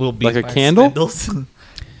 Little Like a bees by candle? spindles.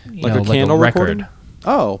 You Like know, a candle record. recording?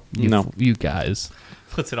 Oh no, You guys.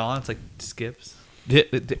 Puts it on. It's like skips.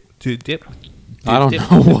 Dip. I don't dip.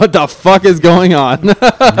 know what the fuck is going on.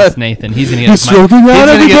 That's Nathan. He's gonna get He's his mic. stroking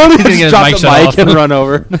out He's gonna everybody. get his Drop mic the shut mic off. and run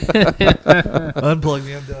over. Unplug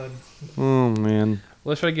me. I'm done. Oh man.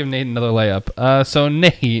 Let's try to give Nate another layup. So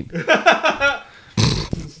Nate,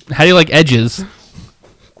 how do you like edges?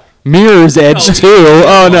 Mirror's Edge too.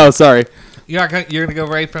 Oh no, sorry. You're gonna go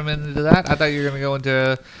right from into that. I thought you were gonna go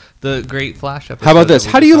into the Great Flash episode. How about this? that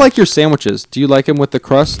we How do you just like your sandwiches? Do you like them with the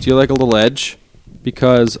crust? Do you like a little edge?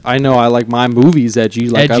 Because I know I like my movies edgy.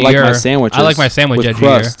 Like I like my Edgier. sandwiches. I like my sandwich with edgier.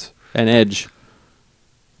 crust and edge.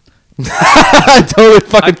 I totally saw.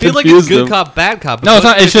 fucking I feel like confused it's good them. cop, bad cop. No, it's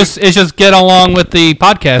not. It's just get along with the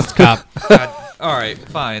podcast cop. All right,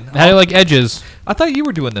 fine. How do you like edges? I thought you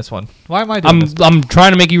were doing this one. Why am I doing this? I'm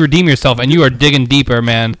trying to make you redeem yourself, and you are digging deeper,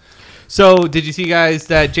 man. So, did you see guys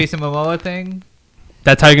that Jason Momoa thing?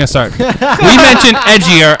 That's how you're gonna start. We mentioned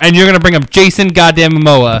edgier, and you're gonna bring up Jason goddamn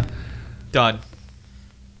Momoa. Done.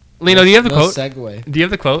 Lino, do you have the No quote? segue. Do you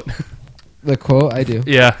have the quote? The quote, I do.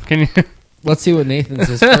 Yeah. Can you? Let's see what Nathan's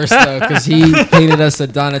is first, though, because he painted us a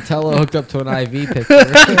Donatello hooked up to an IV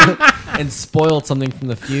picture and spoiled something from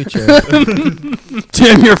the future.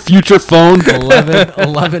 Damn your future phone.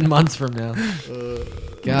 11 months from now.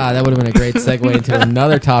 God, that would have been a great segue into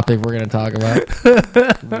another topic we're going to talk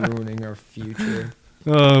about. Ruining our future.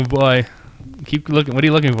 Oh boy. Keep looking. What are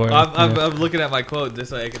you looking for? I'm looking at my quote just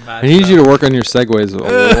so I can match. I need you to work on your segues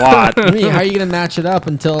a lot. I mean, how are you going to match it up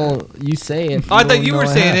until you say it? Oh, I thought don't you know were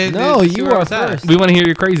what saying happened. it. No, See you where I are was at. first. we want to hear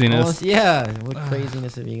your craziness. Well, yeah, what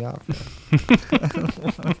craziness have you got?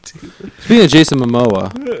 Speaking of Jason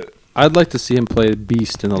Momoa, I'd like to see him play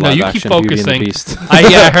Beast in the No, live you keep action Beauty and the focusing. Beast.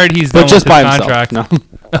 I heard he's done But just with by his himself. contract. No.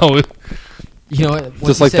 Oh, You know what? Once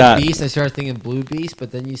Just you like said that. Beast, I started thinking Blue Beast,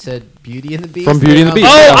 but then you said Beauty and the Beast. From Beauty and the I was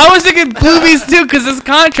Beast. like, oh, I was thinking Bluebees too because his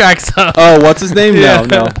contract's up. Oh, what's his name? Yeah.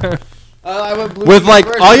 No. I went Blue With, Beast like,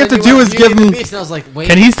 first, all and you have then to do went is Beauty give and the him- Beast, and I was like, wait.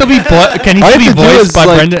 Can he still be can he All still you be have to do voiced is, by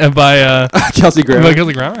like- Brendan by Kelsey Grammer.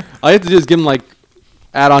 Kelsey Grammer? All you have to do is give him like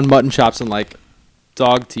add-on mutton chops and like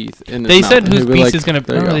dog teeth in his They mouth, said and whose he'd be Beast like, is gonna.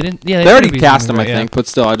 there you No, go. they didn't. Yeah, They said already Beast cast was him, gonna I be, think, but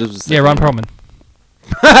still, I just Yeah, Ron Perlman.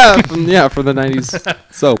 from the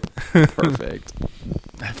 '90s soap. Perfect.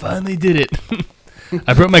 I finally did it.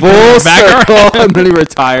 I brought my Full career back around. circle, and then he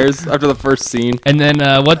retires after the first scene. And then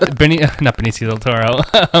what? Not Benicio del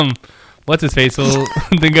Toro. What's his face? Well,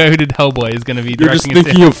 the guy who did Hellboy is going to be You're just directing.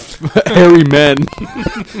 thinking of hairy men.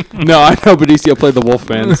 No, I know Benicio played the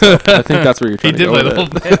Wolfman. So I think that's where you're He trying did to play go the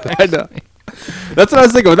with Wolfman. it. I know. That's what I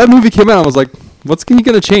was thinking. When that movie came out, I was like, what's he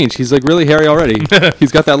going to change? He's like really hairy already.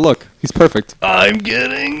 He's got that look. He's perfect. I'm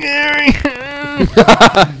getting hairy.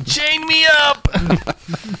 Chain me up.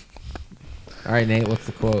 All right, Nate, what's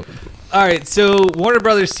the quote? All right, so Warner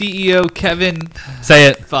Brothers CEO Kevin. Say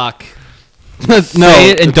it. Fuck. No,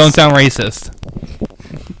 Say it and it's- don't sound racist.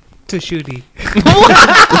 Tashuti.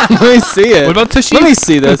 Let me see it. What about Tashi? Let me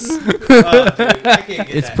see this.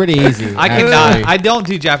 It's pretty easy. I actually. cannot. I don't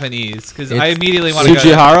do Japanese because I It's immediately want to go.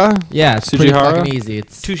 Sujihara? Yeah, it's pretty Sujihara? fucking easy.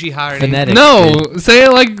 It's Tushihara. phonetic. No, dude. say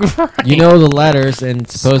it like. You know the letters and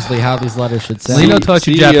supposedly how these letters should sound. Lino taught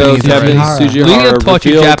you CEO Japanese Kevin already. Sujihara Lino taught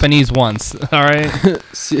you revealed- Japanese once. All right.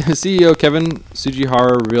 CEO Kevin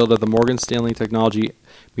Sujihara revealed at the Morgan Stanley Technology,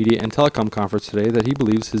 Media, and Telecom Conference today that he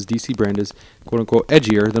believes his DC brand is "quote unquote"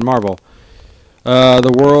 edgier than Marvel.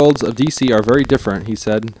 The worlds of DC are very different, he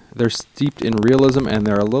said. They're steeped in realism, and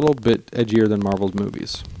they're a little bit edgier than Marvel's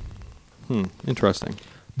movies. Interesting.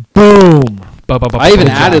 Boom. I even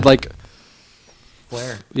added, like...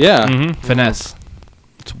 Flair. Yeah. Finesse.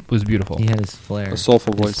 It was beautiful. He had his flair. A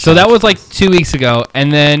soulful voice. So that was like 2 weeks ago,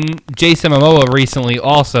 and then Jason Momoa recently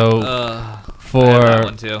also for I have that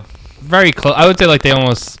one too. very close. I would say like they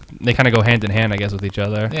kind of go hand in hand, I guess, with each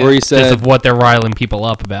other. Yeah. Where he Just said... of what they're riling people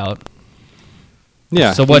up about.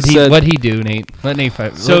 Yeah. So what he do, Nate? Let Nate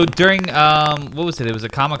fight. So during what was it? It was a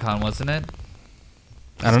Comic-Con, wasn't it?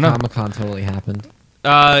 I don't know. Comic-Con totally happened.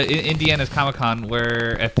 Indiana's Comic-Con,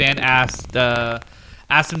 where a fan asked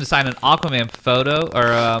him to sign an Aquaman photo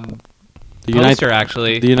or poster,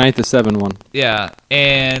 actually. The Unite the Seven one. Yeah,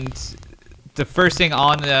 and the first thing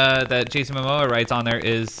on that Jason Momoa writes on there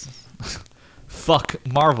is "fuck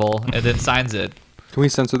Marvel" and then signs it. Can we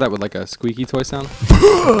censor that with like a squeaky toy sound?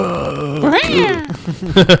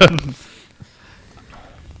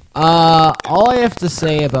 All I have to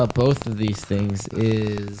say about both of these things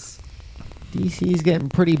is DC's getting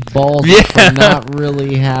pretty ballsy Yeah. for not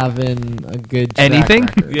really having a good track Anything?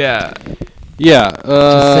 record. Yeah, Yeah. Just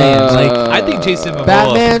saying, like, I think Jason Momoa.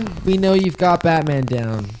 Batman, we know you've got Batman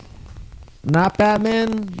down. Not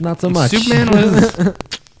Batman, not so much. Superman was.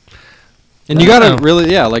 And you gotta really,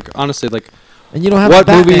 like, honestly, like, and you don't have what a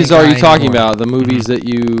Batman movies are guy you talking anymore. about? The movies that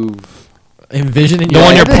you've... Envision in The your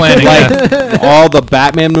one head? you're planning. Like, all the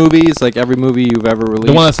Batman movies, like every movie you've ever released.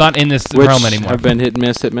 The one that's not in this which realm anymore. have been hit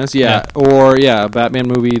and miss. Yeah. Or, a Batman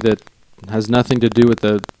movie that has nothing to do with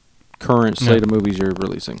the current slate of movies you're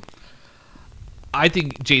releasing. I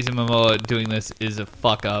think Jason Momoa doing this is a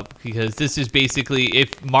fuck up because this is basically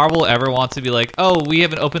if Marvel ever wants to be like, oh, we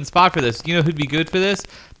have an open spot for this. You know who'd be good for this?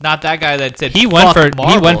 Not that guy that said He fuck went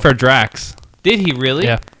Marvel. for Drax. Did he really?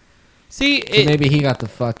 Yeah. See, So maybe he got the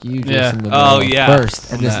fuck you, Yeah. Jason Momoa, Oh, yeah. first,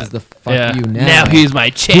 and From this that. is the fuck Yeah. you now. Now here's my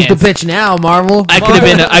chance. Who's the bitch now, Marvel? I could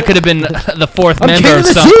have been the fourth I'm member king of of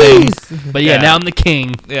the something. seas! But yeah, Yeah. now I'm the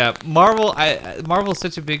king. yeah, Marvel's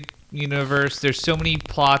such a big universe. There's so many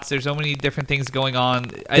plots. There's so many different things going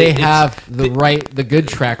on. They have the good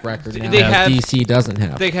track record now. they that have- DC doesn't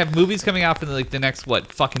have. They have movies coming out for the next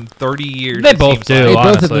fucking 30 years. They it both seems do. like. They both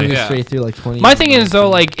have honestly. movies Yeah. straight through like 20 My years thing ago. is though,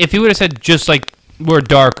 like if you would have said just like we're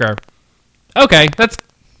darker, okay,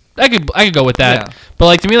 I could go with that. Yeah. But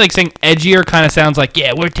like to me, like saying edgier kind of sounds like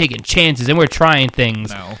we're taking chances and we're trying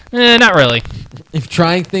things. No. Not really. If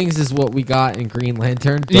trying things is what we got in Green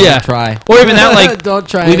Lantern, don't Yeah. try. Or even that, like don't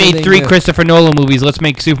try. we made anything 3 new. Christopher Nolan movies. Let's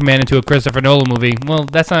make Superman into a Christopher Nolan movie. Well,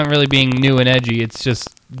 that's not really being new and edgy. It's just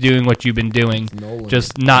doing what you've been doing, Nolan.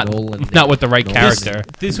 just not with the right Nolan. character.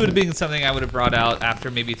 This would have been something I would have brought out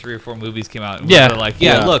after maybe 3 or 4 movies came out. And Yeah. we were like,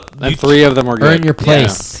 look, And you 3 of them were good. Earn your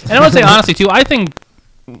place. And I would say honestly too, I think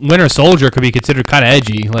Winter Soldier could be considered kind of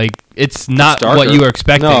edgy. Like it's not It's darker. what you were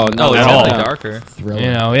expecting No, Oh, no, it's at all. definitely darker. Thriller.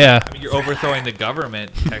 You know, yeah. I mean, you're overthrowing the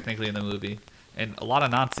government technically in the movie, and a lot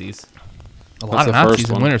of Nazis. A lot of the first Nazis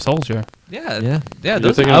in one. Winter Soldier. Yeah, Yeah. yeah. You're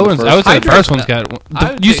Those thinking are, I of the would first say the Hydra- first one's got.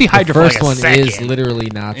 I would You see think Hydra The for first like a one second. is literally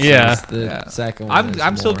Nazis. Yeah. The Yeah. second one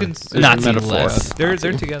I'm is still more. concerned. Nazi metaphor. less. They're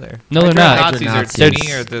together. No, they're Hydra not. Nazis They're are not. to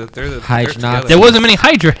me are they're Hydra together. Nazis. There wasn't many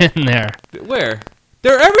Hydra in there. Where?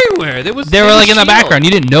 They're everywhere. They They were like in the background. You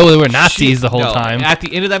didn't know they were Nazis the whole No, time. At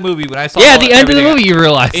the end of that movie, when I saw Yeah, at the end of the everything, movie, you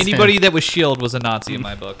realize anybody that was Shield was a Nazi in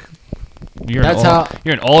my book. You're That's an all, how-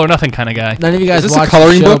 you're an all or nothing kind of guy. None of you guys Is this a watch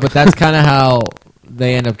coloring the show, book? but that's kind of how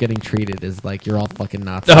they end up getting treated. Is like you're all fucking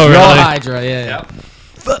Nazis. Oh, You're all really? Hydra. Yeah.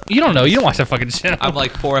 You don't know. You don't watch that fucking show. I'm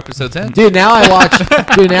like 4 episodes in. Dude, now I watch.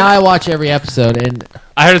 Dude, now I watch every episode, and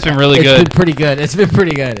I heard it's been really it's good. been pretty good. It's been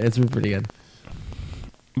pretty good. It's been pretty good.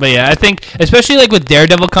 But yeah, I think especially like with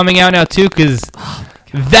Daredevil coming out now too, because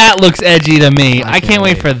that looks edgy to me. I can't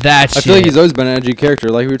wait for that. I shit. feel like he's always been an edgy character.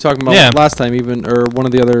 Like we were talking about Yeah. last time, even, or one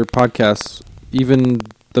of the other podcasts, even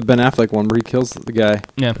the Ben Affleck one where he kills the guy.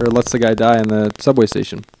 Yeah. Or lets the guy die in the subway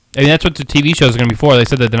station. I mean, that's what the TV shows are going to be for. They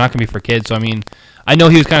said that they're not going to be for kids. So I mean, I know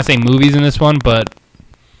he was kind of saying movies in this one, but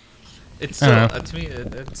It's I still, don't know. to me,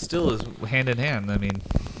 it still is hand in hand. I mean,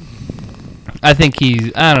 I think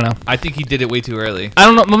he's. I don't know. I think he did it way too early. I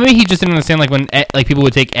don't know. Maybe he just didn't understand like when like people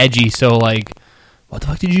would take edgy. So like, what the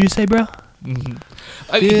fuck did you just say, bro?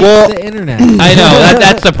 I Dude, mean, Well- it's the internet. I know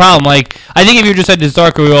that's the problem. Like, I think if you just said this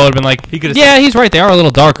darker, we all would have been like, He could've yeah, said- he's right. They are a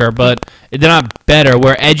little darker, but they're not better.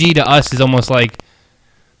 Where edgy to us is almost like,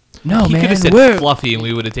 no, he could man, have said we're fluffy, and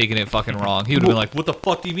we would have taken it fucking wrong. He would have been like, "What the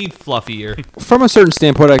fuck do you mean fluffy?" Or From a certain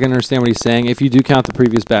standpoint, I can understand what he's saying. If you do count the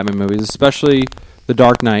previous Batman movies, especially The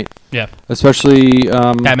Dark Knight, yeah, especially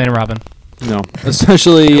Batman and Robin. no,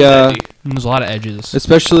 especially There's a lot of edges.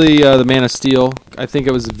 especially the Man of Steel. I think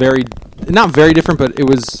it was very not very different, but it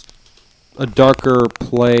was a darker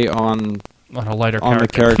play on On a lighter the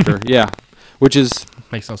character. character. Yeah, which is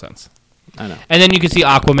Makes no sense. I know. And then you can see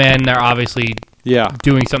Aquaman. They're obviously Yeah,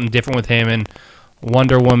 doing something different with him, and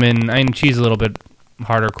Wonder Woman. I mean, she's a little bit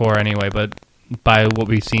harder core anyway, but by what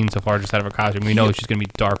we've seen so far, just out of her costume, we know she's going to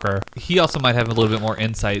be darker. He also might have a little bit more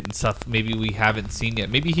insight and stuff maybe we haven't seen yet.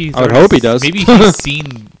 Maybe he's. I would already hope he does. Maybe he's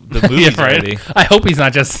seen the movies already. I hope he's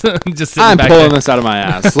not just just sitting I'm back pulling there. this out of my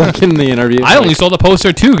ass, like in the interview. I only saw the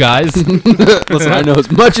poster too, guys. Listen, I know as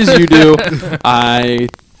much as you do. I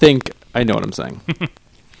think I know what I'm saying.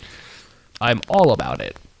 I'm all about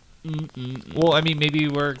it. Well, I mean, maybe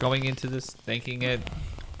we're going into this thinking that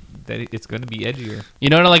it's going to be edgier. You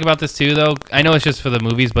know what I like about this too, though? I know it's just for the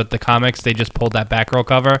movies, but the comics, they just pulled that Batgirl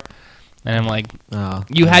cover. And I'm like,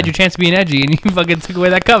 you had your chance to be an edgy, and you fucking took away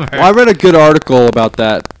that cover. Well, I read a good article about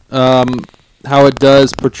that. How it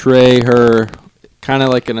does portray her kind of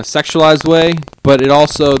like in a sexualized way, but it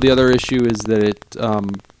also, the other issue is that it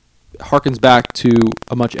harkens back to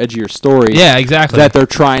a much edgier story. Yeah, exactly. That they're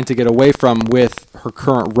trying to get away from with her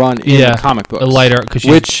current run in the comic books. A lighter, because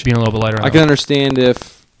she's Which being a little bit lighter. I can understand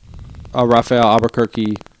if Raphael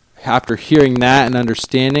Albuquerque, after hearing that and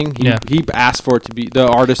understanding, he asked for it to be, the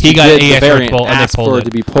artist He who got did AX the variant pulled, and they asked pulled for it. it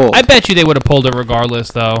to be pulled. I bet you they would have pulled it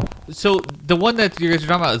regardless, though. So the one that you guys are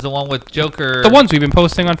talking about is the one with Joker. The ones we've been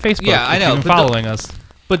posting on Facebook. Yeah, I if know, you've been but following us.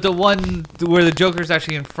 But the one where the Joker's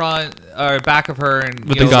actually in front or back of her and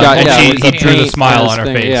With you the know, gun. and And she- he drew the smile on her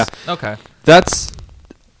face. Yeah, Okay. that's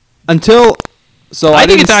until. So I think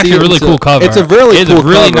didn't it's actually see a really until- cool cover. It's a really It's cool a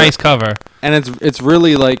really cover. nice cover. And it's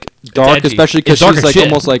really like dark, edgy. especially because It's dark she's as like shit.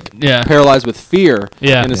 almost like Yeah. paralyzed with fear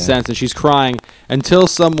Yeah. in a Yeah. sense, and she's crying until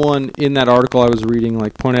someone in that article I was reading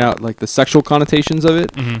like pointed out like the sexual connotations of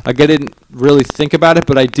it. Mhm. Like I didn't really think about it,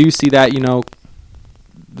 but I do see that,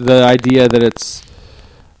 the idea that it's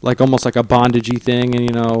like almost like a bondagey thing,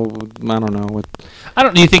 and I don't know what.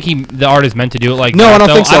 Do you think the artist meant to do it like No, that, I don't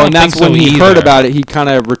though? think so. And that's think when so he heard either. about it, he kind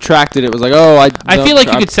of retracted it. Was like, oh, I feel like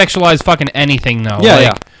you could sexualize fucking anything, though. Yeah, like,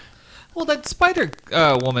 yeah. Well, that Spider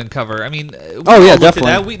Woman cover. I mean, Oh, yeah, all looked at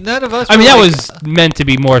definitely. that. None of us. I mean, were that like- was meant to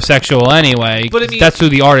be more sexual anyway. But I mean- that's what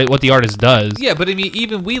the artist does. Yeah, but I mean,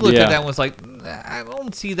 even we looked Yeah. at that and was like, I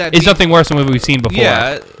don't see that. It's being- nothing worse than what we've seen before.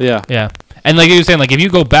 Yeah. Yeah. Yeah. And like you were saying, like if you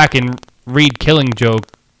go back and read Killing Joke,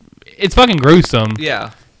 it's fucking gruesome. Yeah.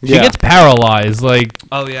 She Yeah. gets paralyzed. Like,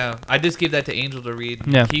 Oh yeah. I just gave that to Angel to read.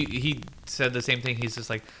 Yeah. He said the same thing. He's just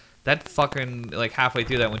like that fucking like halfway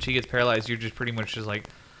through that when she gets paralyzed, you're just pretty much just like,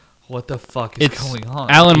 what the fuck is it's going on?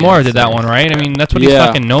 Alan Yeah, Moore did that so- one, right? I mean, that's what he's Yeah.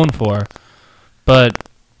 fucking known for. But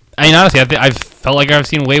I mean, honestly, I've felt like I've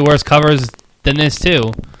seen way worse covers than this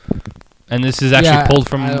too. And this is actually pulled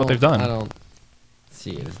from what they've done. I don't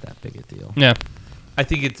see it as that big a deal. Yeah. I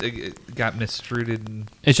think it got misstrued. And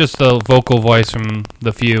It's just the vocal voice from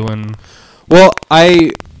the few, and Well,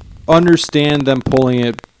 I understand them pulling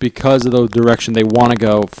it because of the direction they want to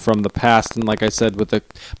go from the past, and like I said, with the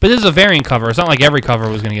but this is a variant cover. It's not like every cover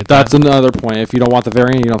was going to get that's that. another point. If you don't want the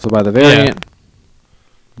variant, you don't have to buy the variant.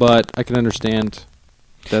 But I can understand.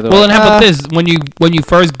 That they're Well, like, and how about this? When you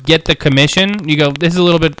first get the commission, you go, "This is a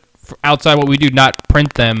little bit outside what we do. Not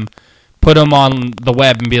print them, put them on the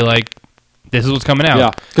web, and be like, this is what's coming out."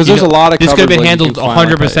 Yeah, because You there's a know, lot of this could have covers been where you handled can find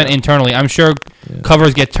like 100% that, yeah. internally. I'm sure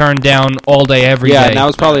covers get turned down all day, every day. Yeah, and that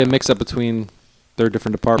was probably a mix-up between their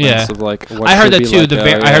different departments Yeah. of like. What I heard should that be too.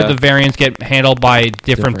 like, I heard the variants get handled by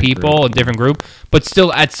different people group. and different group, but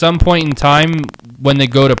still, at some point in time, when they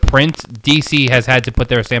go to print, DC has had to put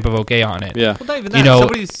their stamp of okay on it. Yeah. well, not even that. You know-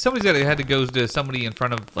 somebody's had to go to somebody in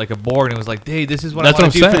front of like a board and was like, "Hey, this is what That's I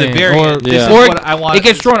want what to I'm do for the saying. variant. Or- This Yeah. is Or what I want." it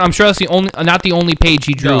gets drawn. I'm sure that's not the only page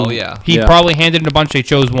he drew. No, yeah. He Yeah. probably handed in a bunch. They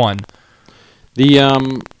chose one. The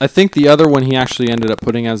I think the other one he actually ended up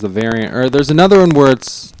putting as the variant, or there's another one where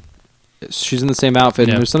she's in the same outfit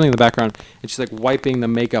Yeah. and there's something in the background and she's like wiping the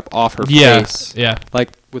makeup off her Yeah, face, yeah, like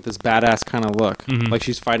with this badass kind of look, Mhm. like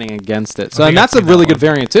she's fighting against it. I So think and that's I've a seen really that good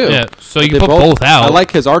one. variant too. yeah. So But you they put both out. I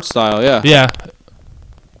like his art style, yeah. Yeah,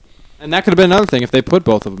 And that could have been another thing if they put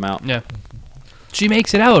both of them out. yeah. She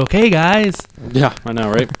makes it out, okay, guys. Yeah, I know,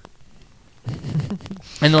 right?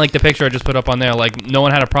 And then, like the picture I just put up on there, like no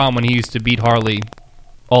one had a problem when he used to beat Harley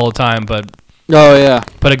all the time, but Oh yeah,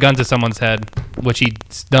 put a gun to someone's head, which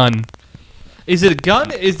he's done. Is it a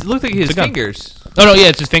gun? It looked like his It's a gun. fingers. Oh no, yeah,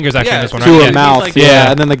 it's his fingers actually. Yeah, in this one, to to right? her yeah, Yeah. mouth, like- yeah.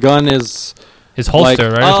 Yeah. And then the gun is His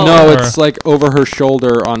holster, like, right? Oh. no, Or- it's like over her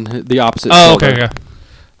shoulder on the opposite. Oh, shoulder. okay, okay.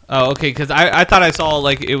 Oh, okay. Because I thought I saw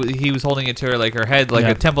like he was holding it to her like her head, like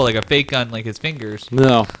Yeah. a temple, like a fake gun, like his fingers.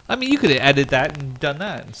 No, I mean, you could have edited that and done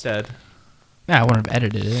that instead. Yeah, I wouldn't have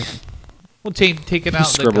edited it. Well, take it out.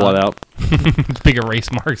 scribble it out. Big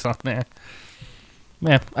erase marks on there.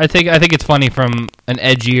 Yeah, I think it's funny from an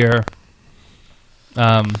edgier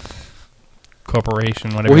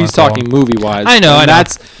corporation. Whatever. Well, you he's wanna call talking them. movie wise. I know, I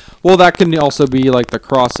know. That can also be like the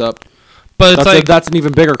cross up. But it's like That's an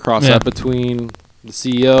even bigger cross Yeah. up between the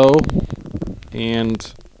CEO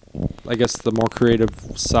and I guess the more creative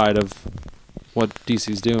side of what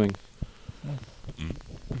DC's doing.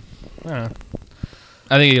 I don't know.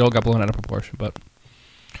 I think it all got blown out of proportion. But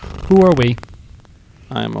who are we?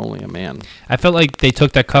 I am only a man. I felt like they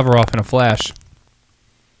took that cover off in a flash.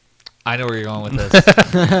 I know where you're going with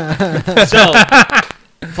this. So,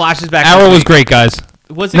 Flash is back. Arrow this was week. great, guys.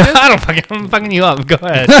 Was it No, good? I don't fucking. I'm fucking you up. Go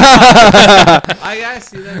ahead. I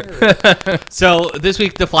see that. So this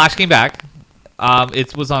week the Flash came back.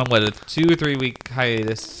 It was on what, a 2 or 3 week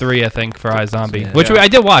hiatus. 3, I think, for iZombie, Yeah. which I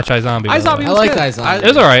did watch iZombie. by the iZombie way. I was liked good. iZombie. It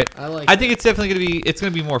was all right. I think it's definitely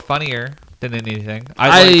gonna be more funnier than anything.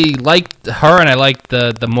 I liked her and I liked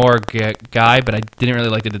the morgue guy, but I didn't really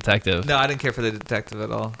like the detective. No, I didn't care for the detective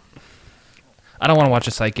at all. I don't want to watch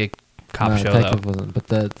a psychic cop show Detective though. wasn't, but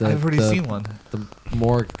the I've already the, seen one. The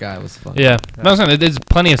morgue guy was fun. Yeah, but I'm saying there's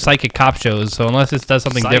plenty of psychic cop shows, so unless it does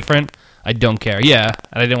something Psych. different, I don't care. Yeah,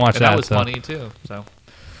 and I didn't watch And that was so. funny too. So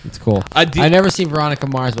It's cool. I I never seen Veronica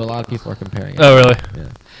Mars, but a lot of people are comparing it. Oh, really? Yeah.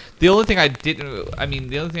 the only thing I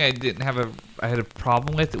didn't have I had a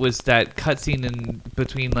problem with was that cutscene in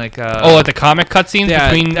between like At the comic cutscenes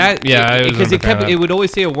between that I was because unprepared. it would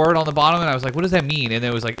always say a word on the bottom and I was like, what does that mean? And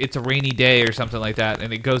it was like, it's a rainy day or something like that,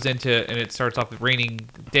 and it goes into and it starts off with raining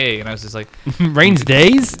day, and I was just like, Rain's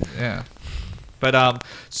Days. yeah. But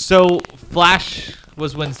so Flash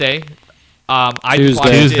was Wednesday. I just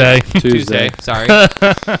watched Tuesday. it- Tuesday. Sorry.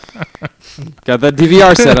 Got that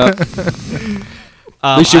DVR set up.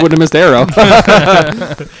 At least you wouldn't have missed Arrow.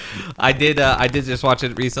 I did just watch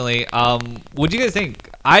it recently. What'd you guys think?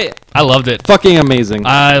 I I loved it. Fucking amazing.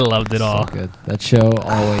 I loved it all. So good. That show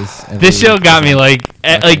always. This show got me like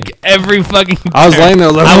every fucking. I was laying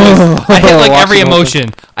there like, I hit like every watching emotion.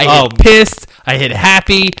 I Oh. hit pissed. I hit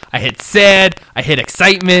happy. I hit sad. I hit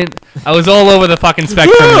excitement. I was all over the fucking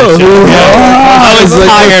spectrum. of this show. I was It's like-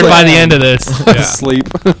 tired it's by like- the end of this. Sleep.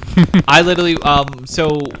 I literally so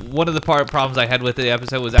one of the problems I had with the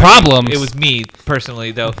episode was Problems? It was me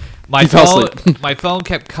personally though. My You fell phone asleep. my phone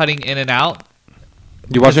kept cutting in and out.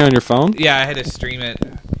 You watching it on your phone? Yeah, I had to stream it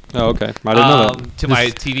Oh, okay. I didn't know that. to my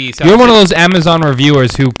TV. So You're one of those Amazon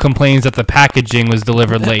reviewers who complains that the packaging was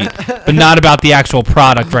delivered late, but not about the actual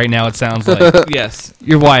product. Right now, it sounds like yes.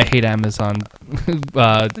 you're why I hate Amazon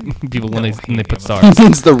people when they put Amazon. stars.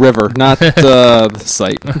 It's the river, not the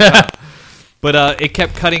site. But it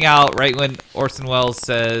kept cutting out right when Orson Welles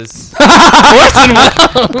says Orson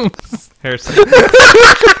Welles. Harrison.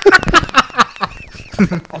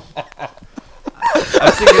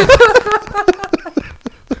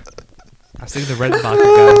 I was thinking the Redenbacher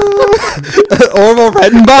guy. Orville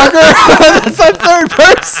Redenbacher? That's a third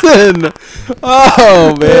person.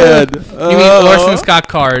 Oh, man. You mean Orson Scott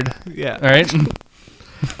Card? Yeah. All right.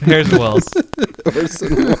 Harrison Wells.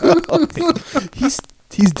 Orson Welles.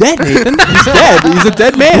 He's dead, Nathan. He's dead. He's a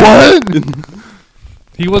dead man. What?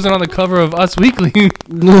 He wasn't on the cover of Us Weekly.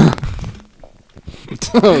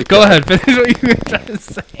 Okay. Go ahead, finish what you were trying to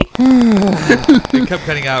say. It kept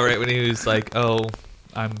cutting out right when he was like, "Oh,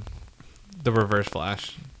 I'm the Reverse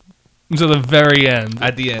Flash." So the very end.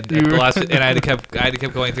 At the end, You at the were- last, and I had to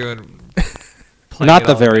keep going through and playing Not it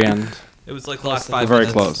the all. very end. It was like the last Close, 5 very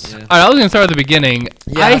minutes. close. Yeah. All right, I was gonna start at the beginning.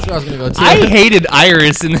 Yeah, that's where I was gonna go too. I hated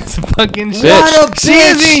Iris in this fucking show. Bitch. She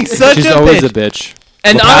is being such She's a always bitch. a bitch.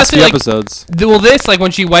 And the past honestly, few like, episodes. well, this like when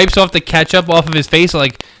she wipes off the ketchup off of his face,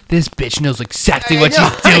 like this bitch knows exactly what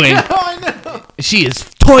she's doing. I know. She is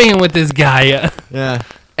toying with this guy, Yeah.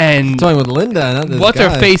 and Talking with Linda, not this what's guy.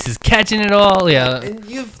 her face is catching it all. Yeah, And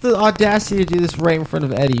you have the audacity to do this right in front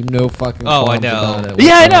of Eddie. No fucking. Oh, I qualms know. about it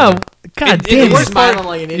yeah, I know. whatsoever. God And damn. the He's worst part- smiling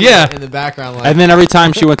like an idiot Yeah. in the background. Like, And then every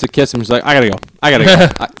time she went to kiss him, she's like, I gotta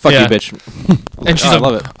go. Fuck Yeah. you, bitch. And she's I like,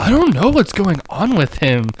 love it. I don't know what's going on with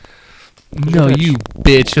him. No, you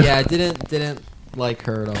bitch. yeah, I didn't like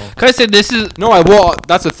her at all. Cause I said this is. No, well,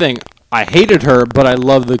 that's the thing. I hated her, but I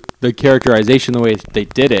love the characterization, the way they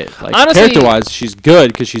did it. Like, Honestly- character-wise, she's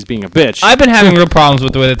good because she's being a bitch. I've been having real problems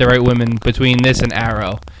with the way that they write women between this and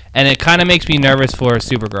Arrow, and it kind of makes me nervous for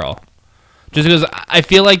Supergirl. Just because I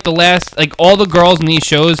feel like all the girls in these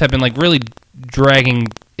shows have been like really dragging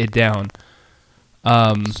it down.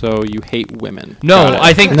 So you hate women. No, Got it.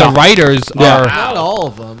 I think No. the writers Yeah. are. Not all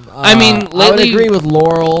of them. I mean, I would lately- agree with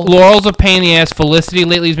Laurel. Laurel's a pain in the ass. Felicity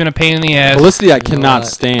lately has been a pain in the ass. Felicity, I cannot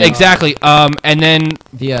what? stand. Exactly. And then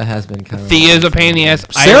Thea has been kind of. Thea's a pain in the ass.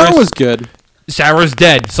 Sarah Iris- was good. Sarah's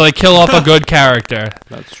dead, so they kill off a good character.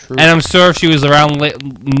 That's true. And I'm sure if she was around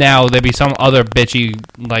now, there'd be some other bitchy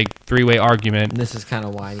like three-way argument. And this is kind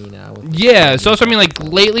of whiny now. Yeah, so that's what I mean. Like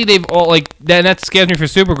lately, they've all like that scares me for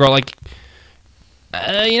Supergirl. Like,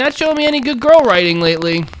 you're not showing me any good girl writing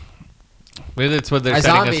lately. Maybe that's what they're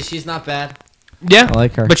setting Zombie, us. she's not bad. Yeah, I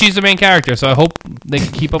like her. but she's the main character, so I hope they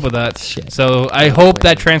can keep up with that. Shit. So I No hope way.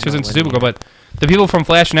 that transfers No into way. Supergirl. But the people from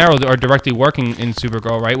Flash and Arrow are directly working in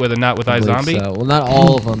Supergirl, right? Whether not with I believe iZombie. so. Well, not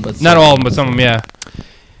all of them, but Not all of them, but some of them, yeah.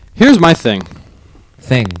 Here's my thing.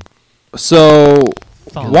 Thing. So,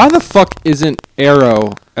 Thought. why the fuck isn't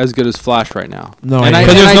Arrow as good as Flash right now? No And idea.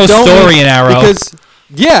 Because and there's no don't story mean- in Arrow.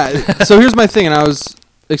 Because so here's my thing, and I was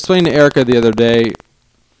explaining to Erica the other day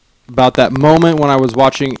about that moment when I was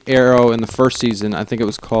watching Arrow in the first season. I think it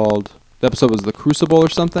was called, the episode was The Crucible or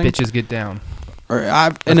something. Bitches get down.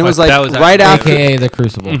 And it was that like was right after, AKA the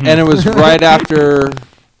Crucible. Mhm. and it was right after,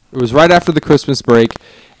 the Christmas break,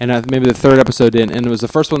 and maybe the third episode in, and it was the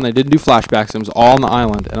first one they didn't do flashbacks. It was all on the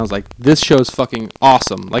island, and I was like, this show's fucking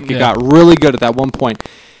awesome. Like it Yeah. got really good at that one point.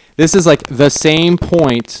 This is like the same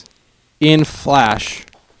point in Flash.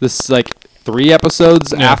 This is like 3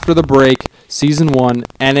 episodes Yeah. after the break, season 1,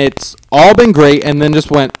 and it's all been great, and then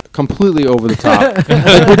just went completely over the top,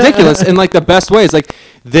 like ridiculous in like the best ways. Like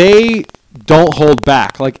they don't hold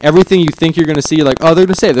back. Like everything you think you're gonna see, you're like, oh, they're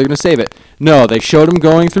gonna save it. No, they showed him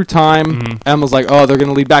going through time. Mhm. And was like, oh, they're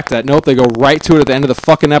gonna lead back to that. Nope, they go right to it at the end of the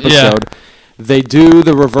fucking episode. They do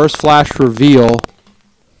the Reverse Flash reveal,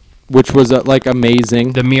 which was like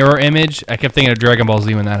amazing. The mirror image. I kept thinking of Dragon Ball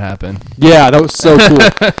Z when that happened. Yeah, that was so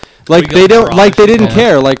cool. Like We they go don't, like they barrage. didn't Yeah.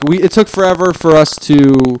 care. Like it took forever for us to,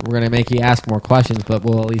 We're gonna make you ask more questions, but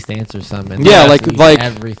we'll at least answer some. And Yeah, not like- leave like-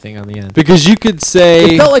 everything on the end. because you could say.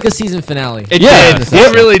 It felt like a season finale. It Yeah, did. yeah.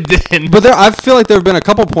 It really did. But I feel like there have been a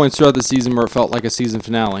couple points throughout the season where it felt like a season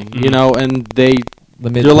finale, you Mhm. know, and they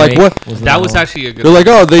The You're like, mid-break what? Was That was little- actually a good. they're like,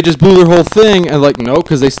 oh, they just blew their whole thing, and like, no,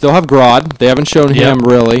 because they still have Grodd. They haven't shown Yep. him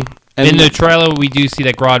really, and in the trailer, we do see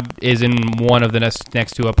that Grodd is in one of the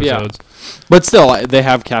next 2 episodes. but still, they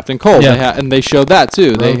have Captain Cold. Yeah. And they showed that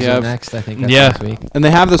too. Rogues They are have, next. I think that's Yeah. next week. and they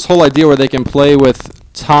have this whole idea where they can play with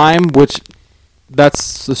time, which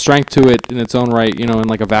that's the strength to it in its own right. You know, in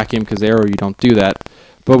like a vacuum, because Arrow you don't do that.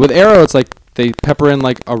 But with Arrow, it's like they pepper in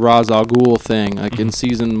like a Ra's al Ghul thing, like in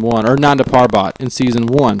season 1, or Nanda Parbat in season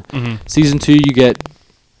 1. Mhm. Season 2, you get,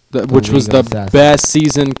 which was League the of Assassins. best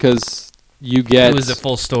season because you get It was a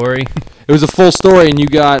full story. it was a full story, and you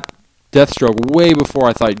got Deathstroke way before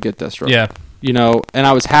I thought you'd get Deathstroke. Yeah. You know, and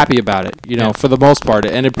I was happy about it. You know, Yeah. for the most part,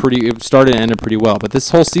 it started and ended pretty well. But this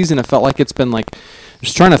whole season, it felt like it's been like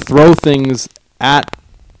just trying to throw things at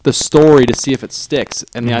the story to see if it sticks.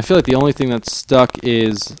 And I feel like the only thing that's stuck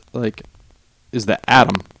is the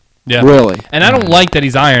Atom. Yeah. Really. And I don't like that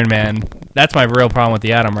he's Iron Man. That's my real problem with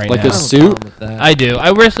the Atom right Like now. a I don't have a suit? problem with that. I do.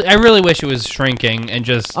 I really wish it was shrinking and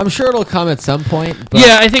just. I'm sure it'll come at some point. But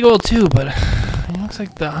Yeah, I think it will too, but it looks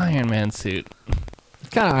like the Iron Man suit. it's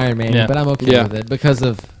kind of Iron Man, Yeah. but I'm okay Yeah. with it because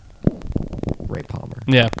of Ray Palmer.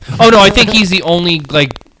 Yeah. Oh no, I think he's the only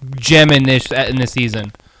like gem in this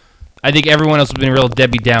season. I think everyone else has been real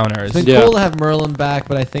Debbie Downers. It's been Yeah. cool to have Merlin back,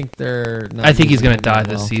 but I think they're. Not I think he's using gonna him die that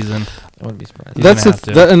this well. season. I wouldn't be surprised. He's That's gonna have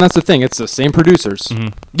to. and that's the thing. It's the same producers.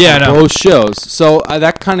 Mhm. Yeah, I on know. both shows. So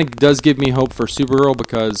that kind of does give me hope for Supergirl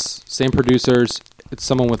because same producers. It's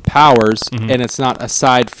someone with powers, Mhm. and it's not a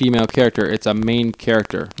side female character. It's a main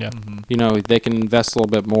character. Yeah. You know, they can invest a little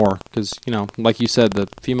bit more because, you know, like you said, the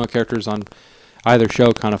female characters on either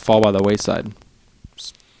show kind of fall by the wayside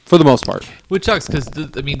for the most part. Which sucks because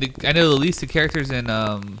I know at least the characters in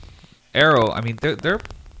Arrow. I mean, they're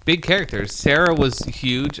big characters. Sarah was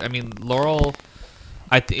huge. I mean, Laurel,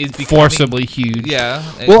 is becoming Forcibly huge. Yeah.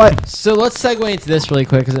 Well, So let's segue into this really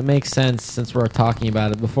quick because it makes sense since we're talking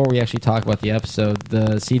about it. Before we actually talk about the episode,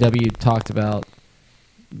 the CW talked about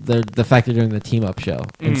the fact they're doing the team up show,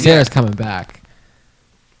 and Sarah's coming back.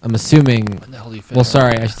 I'm assuming. Well,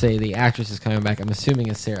 sorry, I should say the actress is coming back. I'm assuming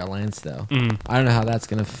it's Sarah Lansdale. Mm. I don't know how that's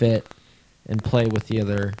going to fit and play with the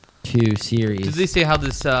other 2 series. Did they say how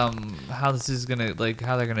this is gonna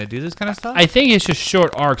how they're gonna do this kind of stuff? I think it's just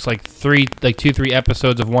short arcs, like 2-3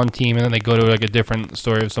 episodes of one team, and then they go to like a different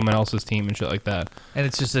story of someone else's team and shit like that. and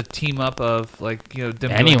it's just a team up of them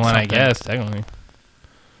doing Anyone, I something. guess, technically.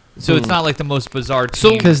 So it's not like the most bizarre So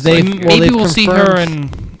team. 'Cause they've- maybe well, they've we'll see her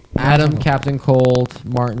confirmed in Adam, Captain Cold,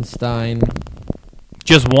 Martin Stein,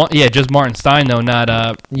 Just Martin Stein though, not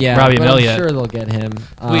Yeah, Robbie but Amell I'm yet. sure they'll get him.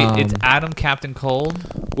 Wait, it's Adam Captain Cold.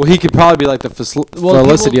 Well, he could probably be like the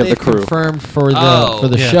Felicity of the they've crew. Confirmed for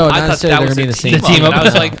the yeah. show. I Not thought necessarily that they're was going to be in the a same team The team up. And I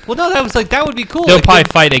was up. like, well, no, that would be cool. They'll Like, probably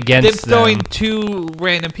them- fight them against throwing them. two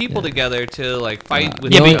random people together to like fight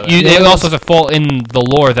with Yeah, each but other. it also has to fall in the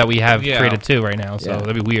lore that we have Yeah. created too right now, so Yeah.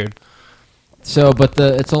 that'd be weird. So, but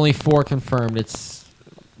it's only 4 confirmed. It's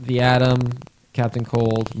the Atom, Captain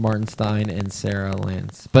Cold, Martin Stein, and Sarah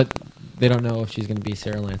Lance. But they don't know if she's going to be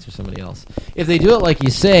Sarah Lance or somebody else. If they do it like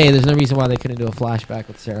you say, there's no reason why they couldn't do a flashback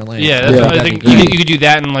with Sarah Lance. Yeah, I that's think what I that'd think be you great. could do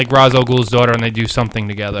that and like Ra's al Ghul's daughter, and they do something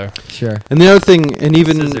together. Sure. And the other thing, and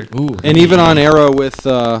Scissor. even on Arrow with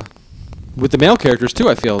the male characters too,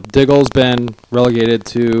 I feel Diggle's been relegated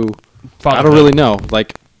to I don't really know,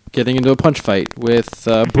 like getting into a punch fight with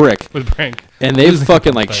Brick, with Brink and they Losing a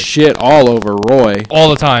fucking punch like fight. shit all over Roy. all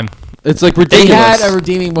the time. It's like They ridiculous. had a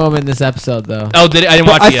redeeming moment in this episode, though. Oh, did I didn't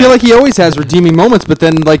But watch I it yet. feel like he always has redeeming moments, but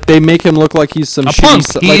then like they make him look like he's some A shitty, punk.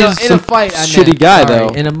 so- He like is- in some a fight, I shitty meant, guy sorry. though.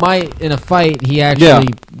 In a fight, he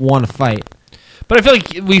actually won a fight But I feel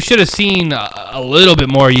like we should have seen a little bit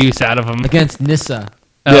more use out of him. against Nissa.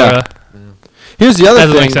 Oh, Yeah. really? Here's the other That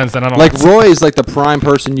doesn't thing. make sense. Then I don't Like like Roy is like the prime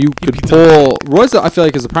person you could pull. Roy's I feel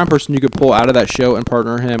like is the prime person you could pull out of that show and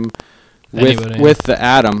partner him Anybody. with the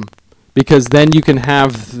Atom, because then you can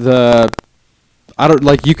have the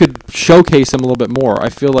you could showcase him a little bit more. I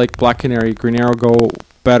feel like Black Canary, Green Arrow go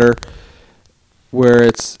better, where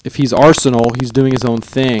it's if he's Arsenal, he's doing his own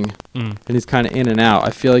thing Mm. and he's kind of in and out.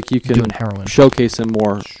 I feel like you can Doing heroin. showcase him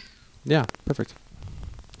more. Yeah, perfect.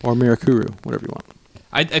 Or Mirakuru, whatever you want.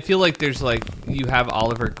 I feel like there's like you have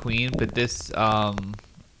Oliver Queen, but this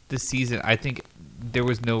season I think there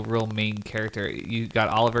was no real main character. You got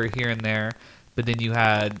Oliver here and there, but then you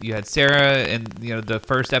had Sarah in the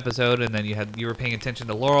first episode, and then you were paying attention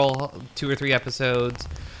to Laurel 2 or 3 episodes.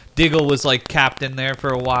 Diggle was like captain there for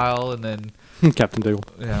a while, and then Captain Diggle.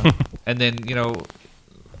 yeah, and then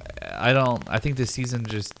I think this season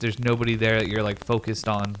there's nobody there that you're like focused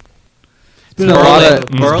on. There's been a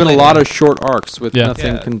lot Berlin. of short arcs with Yeah.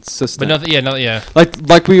 nothing Yeah. consistent. But nothing. Yeah, no, yeah.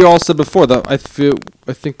 Like we all said before, though, I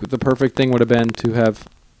think the perfect thing would have been to have,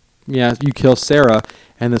 you kill Sarah,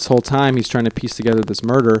 and this whole time he's trying to piece together this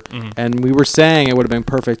murder, Mhm. and we were saying it would have been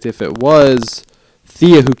perfect if it was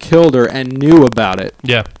Thea who killed her and knew about it,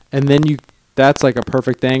 Yeah. and then that's like a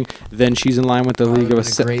perfect thing. Then she's in line with the League of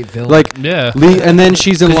a great villain. like, Yeah. and then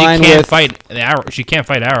she's in 'Cause line he can't with. fight the Arrow. She can't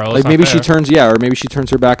fight Arrow. Like maybe she turns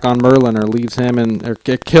her back on Merlin or leaves him or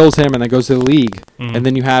kills him and then goes to the League, Mhm. and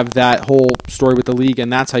then you have that whole story with the League,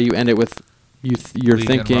 and that's how you end it with you're League and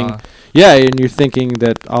thinking, Ra. and you're thinking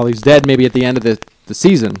that Ollie's dead maybe at the end of the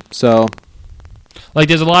season. So Like,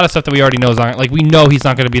 there's a lot of stuff that we already know is not. Like, we know he's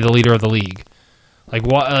not going to be the leader of the League. Like,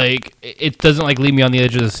 what? Like, it doesn't like leave me on the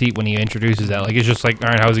edge of the seat when he introduces that. Like, it's just like, all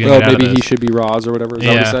right, how's he going to get out maybe of he this? should be Roz or whatever. Is that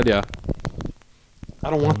what Yeah. he said? Yeah. I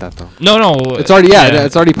don't want that though. No. It's already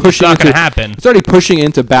it's already pushing. It's not going into, to happen. It's already pushing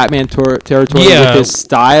into Batman territory Yeah. with his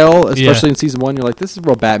style, especially Yeah. in season 1. You're like, this is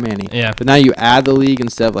real Batman-y. Yeah. But now you add the League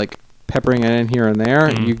instead of like peppering it in here and there,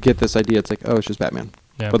 Mhm. and you get this idea. It's like, oh, it's just Batman.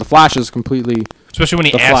 Yeah. But the Flash is completely. Especially when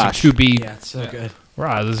he The asks Flash. him to be yeah, it's so good.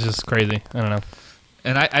 Raw. This is just crazy. I don't know.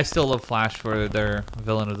 And I still love Flash for their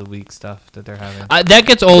villain of the week stuff that they're having. That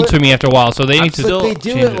gets old to me after a while, so they need to still But they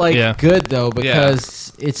do change it like Yeah. good though,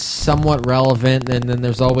 because it's somewhat relevant, and then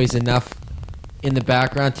there's always enough in the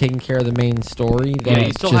background taking care of the main story. Yeah, that you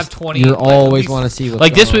it's still just- have 20 You like, at always least- want to see what's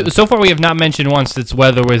Like this, going on. so far we have not mentioned once it's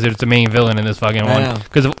Weather Wizard's the main villain in this fucking I one know.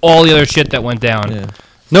 because of all the other shit that went down. Yeah.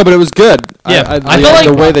 No, but it was good. Yeah. I I feel like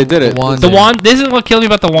the way they did it. the wand- The wand. This is what killed me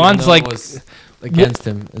about the wands. Even though Like, it was against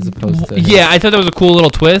him as opposed to yeah, I thought that was a cool little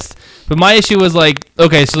twist. But my issue was like,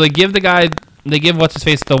 okay, so they give what's his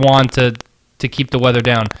face the wand to keep the weather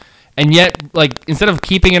down, and yet like instead of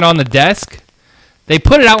keeping it on the desk, they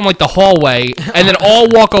put it out in like the hallway, and then all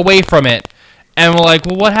walk away from it. And we're like,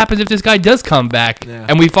 well, what happens if this guy does come back? Yeah.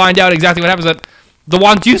 And we find out exactly what happens. That the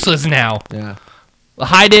wand's useless now. Yeah.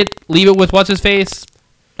 Hide it, leave it with what's his face.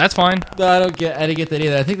 That's fine. No, I didn't get that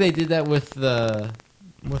either. I think they did that with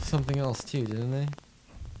something else too, didn't they?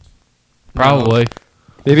 Probably.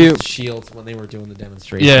 Maybe. With Shields when they were doing the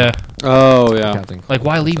demonstration. Yeah. Oh yeah. Captain Like,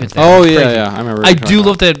 why leave it there? Oh It's yeah, crazy. yeah. I remember. I what you're do talking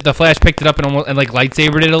love that the Flash picked it up and like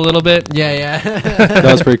lightsabered it a little bit. Yeah, yeah. about.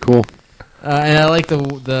 That was pretty cool. And I like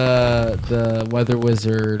the Weather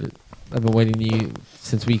Wizard I've been waiting to you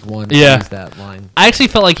since week 1 to Yeah. use that line. I actually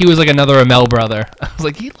felt like he was like another Amel brother. I was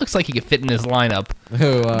like, he looks like he could fit in this lineup. Who,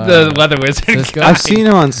 The Weather Wizard. Cisco? guy. I've seen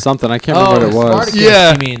him on something. I can't remember what it was. Spartacus,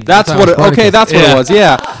 Yeah. you mean. That's You're what. talking Okay, Spartacus. that's what Yeah. it was.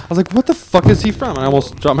 Yeah. I was like, "What the fuck is he from?" And I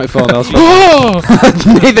almost dropped my phone. That was Oh!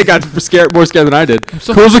 Nathan got scared, more scared than I did.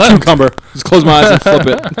 so Close the pumped. cucumber. Just close my eyes and flip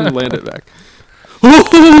it and land it back.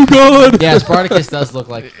 Oh God! Yeah, Spartacus does look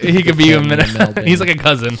like He could be a fit in the minute. Mel He's Band. like a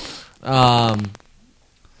cousin. Um,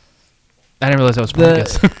 I didn't realize that was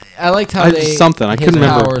Spartacus. I liked how I- they something. I his couldn't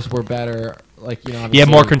remember. powers were better. Like Yeah,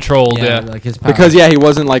 obviously- more controlled, yeah. like his powers. Because he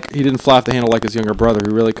wasn't like he didn't fly off the handle like his younger brother,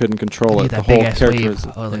 who really couldn't control He it. had The that whole big-ass character wave. was,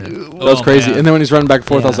 I was like, that was oh, crazy. man. And then when he's running back and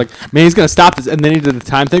forth, I was Yeah. like, man, he's gonna stop this. And then he did the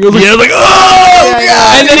time thing. I was like, Yeah, I was like, oh!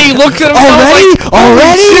 Yeah. And then he looked at himself already, like,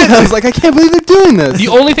 already. I was like, I can't believe they're doing this. The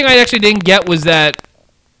only thing I actually didn't get was that.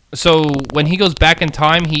 So when he goes back in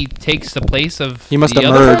time, he takes the place of He must the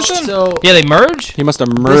have other merged. person? So Yeah, they merge. He must have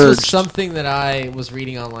this was merged. something that I was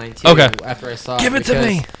reading online too. Okay. After I saw Give it to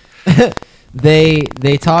me. because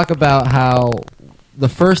they talk about how the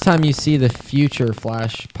first time you see the future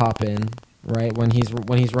Flash pop in, right when he's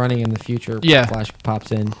running in the future, Yeah. Flash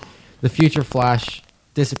pops in. The future Flash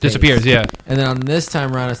Disappears. Yeah. And then on this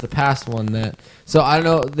time around, it's the past one that. So I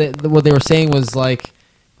don't know. What they were saying was like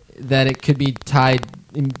that it could be tied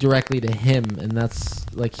directly to him, and that's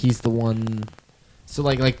like he's the one. So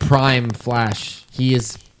like Prime Flash, he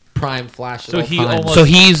is Prime Flash. At So all he times. almost- So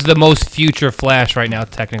he's the most future Flash right now,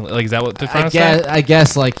 technically. Like, is that what they're trying to say? I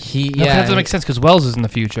guess like he. No, 'cause Yeah. that doesn't make sense because Wells is in the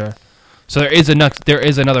future. So there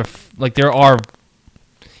is another like there are.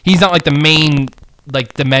 He's not like the main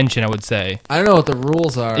like dimension, I would say. I don't know what the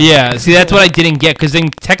rules are. Yeah, see, that's what I didn't get because then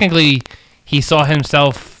technically he saw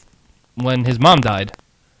himself when his mom died,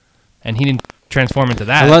 and he didn't transform into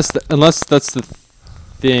that. Unless that's the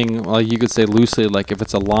thing, like you could say loosely, like if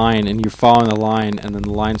it's a line and you're following the line and then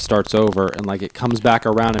the line starts over and like it comes back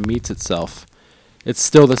around and meets itself, it's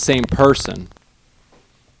still the same person.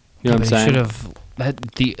 You know what I'm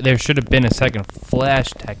saying? There should have been a second Flash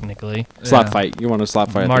technically, Slap Yeah. fight. You want to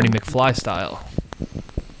slap fight? Marty McFly style.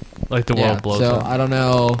 Like the Yeah, world blows so up. I don't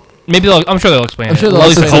know. Maybe I'm sure they'll explain I'm it. sure they'll At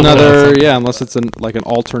least explain Unless it's Hopefully. another, yeah. Unless it's like an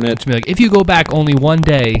alternate. It's gonna be like if you go back only one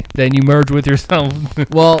day, then you merge with yourself.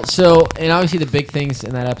 Well, so and obviously the big things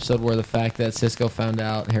in that episode were the fact that Cisco found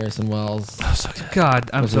out Harrison Wells. God,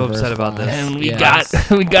 I'm Was so reverse upset about flash. this. and we Yes.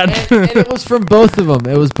 got and it was from both of them.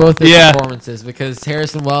 It was both their Yeah. performances because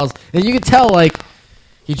Harrison Wells, and you could tell like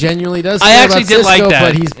he genuinely does. I care actually about did like Cisco, that.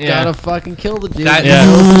 but he's Yeah. gotta fucking kill the dude. That- Yeah.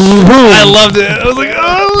 I loved it. I was like,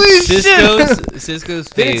 holy shit. Cisco's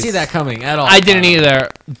face. Didn't see that coming at all. I didn't either,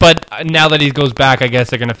 but now that he goes back, I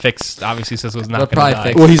guess they're gonna fix. Obviously, Cisco's They'll not probably gonna die.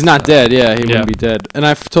 fix Well, he's not dead. Yeah, he Yeah. wouldn't be dead. And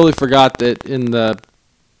I totally forgot that in the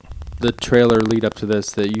trailer lead up to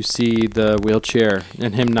this, that you see the wheelchair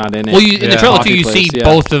and him not in it. Well, in the trailer too, Hockey you place, see yeah.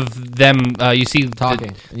 both of them. You see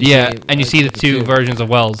Talking. The, And you yeah, see, and you like, see the the two two. versions of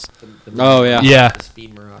Wells. Oh, yeah. Yeah, The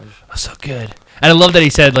Speed Mirage. oh, so good. And I love that he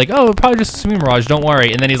said like, "Oh, probably just a speed mirage. Don't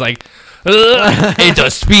worry." And then he's like, "Ugh, "It's a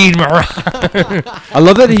speed mirage." I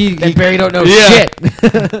love that he And Barry don't know Yeah.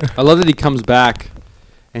 shit. I love that he comes back,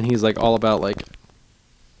 and he's like all about like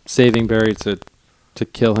saving Barry to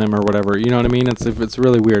kill him or whatever. You know what I mean? It's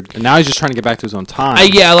really weird. And now he's just trying to get back to his own time.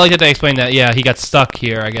 Yeah, I like that they explained that. Yeah, he got stuck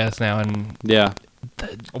here, I guess now, and Yeah,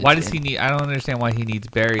 Why does he need? I don't understand why he needs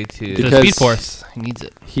Barry to. the Because- Speed Force he needs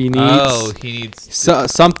it. he needs Oh, he needs.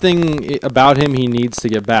 something about him. He needs to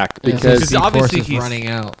get back Yeah, because so Speed obviously Force is he's- running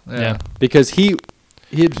out. Yeah. because he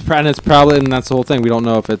and it's probably, and that's the whole thing. We don't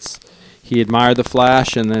know if it's he admired the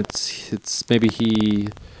Flash and it's maybe he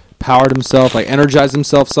powered himself, like energized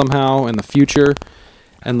himself somehow in the future,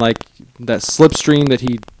 and like that slipstream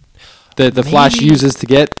that the Flash Maybe- uses to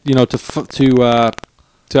get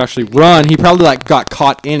to actually run. He probably like got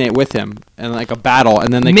caught in it with him and like a battle,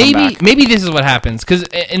 and then they come back. Maybe this is what happens because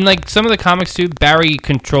in like some of the comics too, Barry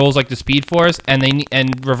controls like the Speed Force, and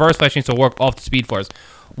and Reverse Flash needs to work off the Speed Force.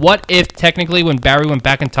 What if technically when Barry went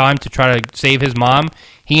back in time to try to save his mom,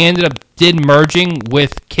 he did merging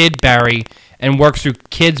with Kid Barry and works through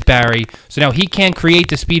Kid's Barry, so now he can create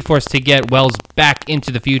the Speed Force to get Wells back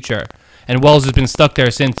into the future, and Wells has been stuck there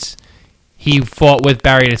since he fought with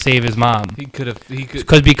Barry to save his mom. He could have. He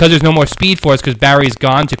could. Because there's no more Speed Force, because Barry's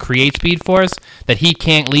gone to create Speed Force, that he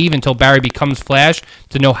can't leave until Barry becomes Flash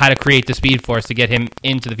to know how to create the Speed Force to get him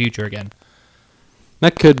into the future again.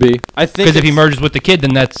 That could be. I think Because if he it's- merges with the kid,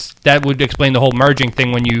 then that would explain the whole merging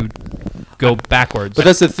thing when you go backwards. But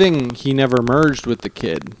that's the thing. He never merged with the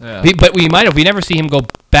kid. Yeah. But we might have. We never see him go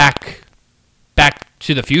back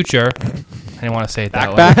to the future. didn't want to say it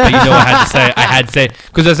that Back. way, but you know I had to say it. I had to say it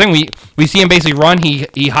because the thing we see him basically run.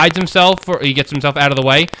 He hides himself or he gets himself out of the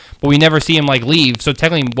way, but we never see him like leave. So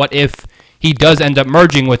technically, what if he does end up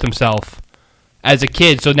merging with himself as a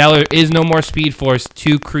kid? So now there is no more Speed Force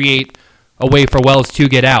to create a way for Wells to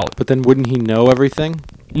get out. But then wouldn't he know everything?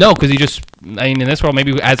 No, because he just. I mean, in this world,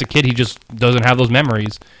 maybe as a kid he just doesn't have those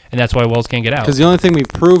memories, and that's why Wells can't get out. Because the only thing we've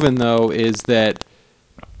proven though is that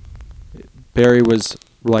Barry was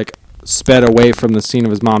like sped away from the scene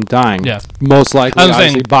of his mom dying. Yeah. Most likely, I'm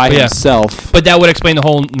obviously, saying- by yeah. himself. But that would explain the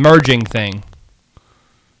whole merging thing.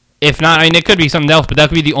 If not, I mean, it could be something else, but that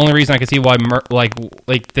could be the only reason I could see why,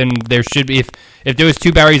 then there should be, if there was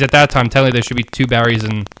 2 Barrys at that time, technically there should be 2 Barrys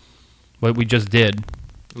in what we just did.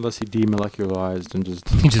 Unless he demolecularized and just...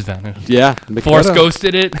 He just vanished. Yeah. Force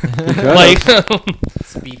ghosted it. Like,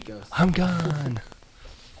 Speed Ghost. I'm gone.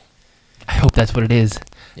 I hope that's what it is.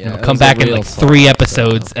 Yeah, And I'll it come was a back in real like song, 3 so-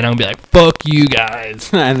 episodes, and I'm going to be like, fuck you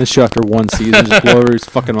guys. And the show after 1 season just blow his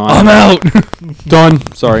fucking mind. I'm out.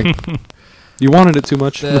 Done. Sorry. You wanted it too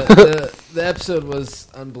much. The episode was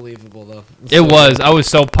unbelievable, though. It was. I was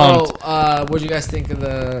so pumped. what did you guys think of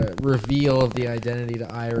the reveal of the identity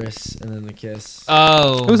to Iris and then the kiss?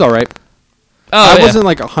 Oh, It was all right. Oh, I yeah. wasn't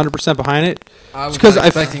like 100% behind it. I was 'cause not I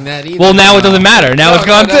expecting that either. Well, now it doesn't matter. Now it's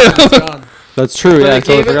gone, too. it's gone. That's true. But Yeah, they I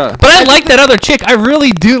totally gave it- forgot. But I like that other chick. I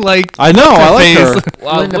really do like. I know. I like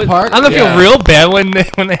her. Linda Park? I'm gonna Yeah. feel real bad when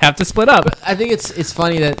they have to split up. I think it's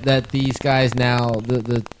funny that these guys now,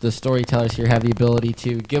 the storytellers here, have the ability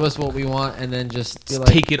to give us what we want and then just be like,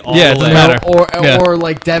 take it all Yeah, it away. doesn't matter. or Yeah. or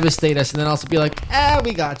like devastate us, and then also be like,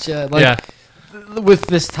 we gotcha. Like, Yeah. with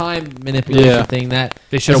this time manipulation Yeah. thing, that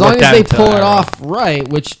They should as have long worked as that they into pull it Arrow. off right,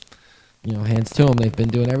 which hands to them, they've been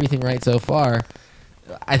doing everything right so far.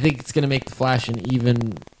 I think it's going to make the Flash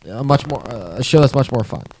a show that's much more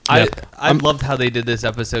fun. I I'm- loved how they did this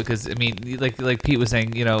episode because I mean, like Pete was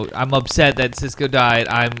saying, I'm upset that Cisco died.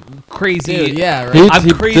 I'm crazy. Dude, yeah, right. He, I'm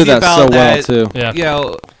he crazy did that about so that. well,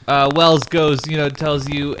 too. Yeah. Wells goes, tells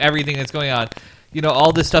you everything that's going on.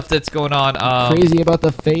 All the stuff that's going on. Crazy about the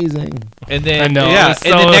phasing. And then I know. yeah, I was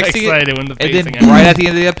and so then next thing, excited when the and phasing then ended. right at the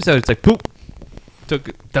end of the episode, it's like poop.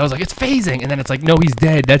 That was like, it's phasing, and then it's like, no, he's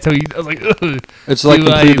dead. That's how he. I was like, ugh. It's like Do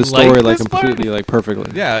I completed the story like like this part? completely, like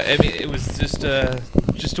perfectly. Yeah, I mean, it was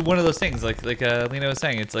just one of those things. Like Lena was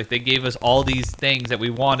saying, it's like they gave us all these things that we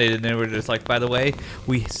wanted, and then we're just like, by the way,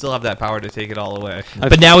 we still have that power to take it all away.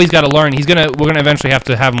 But now he's got to learn. We're gonna eventually have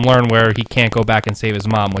to have him learn where he can't go back and save his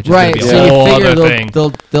mom, which is Right, gonna be so a whole you figure other thing.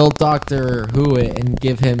 they'll Doctor Who it and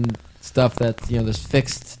give him stuff that's there's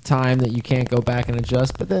fixed time that you can't go back and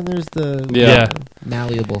adjust, but then there's the Yeah.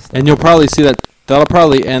 malleable stuff. And you'll probably see that'll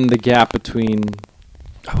probably end the gap between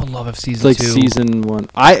I would love if season like 2. season 1.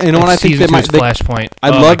 I what I think season they might. 2 is Flashpoint.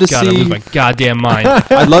 I'd Oh love my to God, I see- lose my goddamn mind.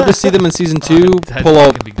 I'd love to see them in season 2 That'd pull a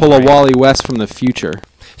fucking be pull a great. Wally West from the future.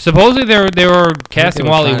 Supposedly they were casting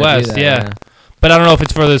were Wally trying to do West, that, yeah. But I don't know if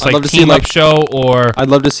it's for this I'd love like to see, team up like- show or. I'd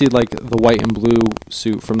love to see like the white and blue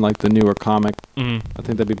suit from like the newer comic. Mm. I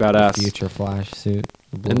think that'd be badass. Future Flash suit.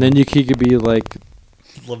 the blue And then he could be like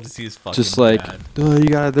Love to see his fucking just like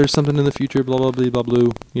dad. there's something in the future, blah blah blah blah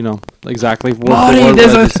blue. Exactly. Word Marty, for word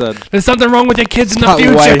there's what I a- just said. There's something wrong with your kids in the Got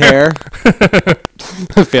future. white hair.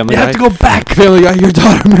 Family You Guy. have to go back. Family Guy, your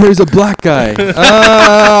daughter marries a black guy.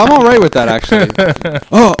 I'm all right with that, actually.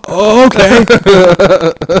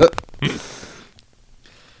 Okay.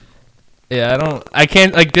 Yeah, I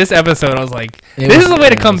can't, like, this episode, I was like, It this was- is the way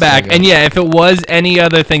to it come was so back. good. And yeah, if it was any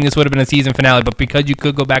other thing, this would have been a season finale, but because you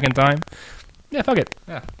could go back in time, yeah, fuck it.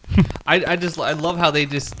 I love how they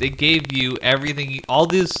gave you everything, all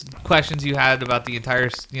these questions you had about the entire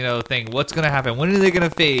thing. What's gonna happen? When are they gonna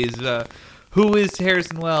phase? Who is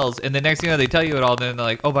Harrison Wells? And the next thing you know, they tell you it all. Then they're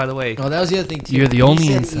like, oh, by the way, Oh, that was the other thing too. You're the He only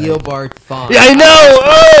said insider. Eobard Thawne. Yeah, I know!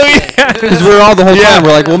 Oh, yeah! Because we're all the whole Yeah. time,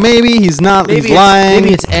 we're like, well, maybe he's not, Maybe he's lying.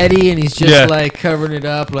 maybe it's Eddie, and he's just Yeah. like covering it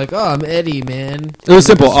up, like, "Oh, I'm Eddie, man." It was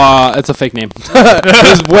simple. It's a fake name. It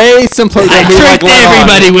was way simpler I than we like tricked let on.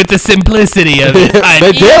 everybody with the simplicity of it.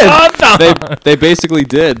 They did. They, They basically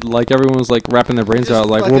did. Like everyone was like wrapping their brains out.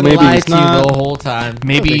 Like, well, Fucking maybe lied he's to you not. the whole time. No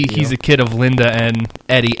Maybe big he's a deal. kid of Linda and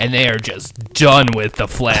Eddie, and they are just done with the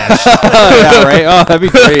Flash. Yeah, right. Oh, that'd be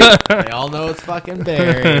great. They all know it's fucking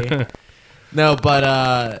Barry. No,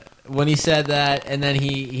 but when he said that, and then he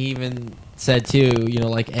even said too,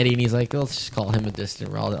 like Eddie, and he's like, let's just call him a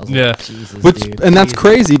distant relative. I was Yeah. like, Jesus, Which, dude. and that's Jesus.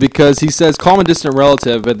 crazy because he says call him a distant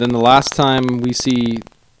relative, but then the last time we see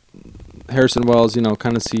Harrison Wells,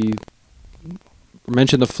 kind of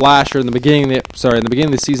mention the Flash, or in the beginning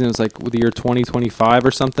of the season, it was like the year 2025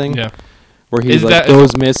 or something. Yeah. where he Is like that-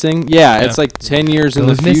 goes missing. Yeah, Yeah. it's like 10 years in the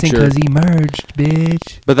Goes missing future. because he merged,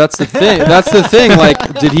 bitch. But that's the thing. That's the thing.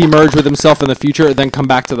 Like, did he merge with himself in the future and then come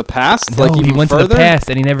back to the past? No, like even he went further? to the past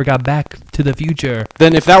and he never got back to the future.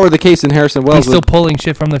 Then if that were the case, then Harrison Wells He's still would, pulling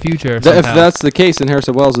shit from the future. if somehow. that's the case, then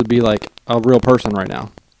Harrison Wells would be like a real person right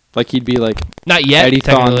now. Like he'd be like Not yet, Eddie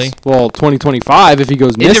technically. Thawne's. Well, 2025 if he goes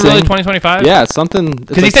Is missing. it really 2025? Yeah, it's something. It's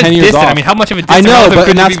Because like he says 10 years distant. off. I mean, how much of a I distant know, relative but could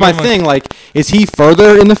and you that's be my from? thing. Like, is he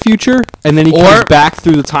further in the future and then he Or- comes back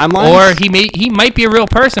through the timeline? Or he might be a real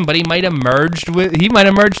person, but he might have merged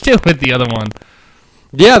too with the other one.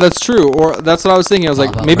 yeah, that's true. Or that's what I was thinking. I was All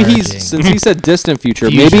like, about maybe merging. he's since he said distant future,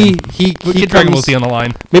 Fusion. maybe he Get Dragon Ball comes. Z on the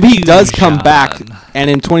line. Maybe he does come Fusion. back, and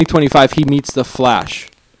in 2025 he meets the Flash.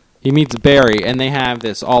 He meets Barry, and they have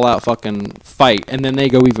this all-out fucking fight, and then they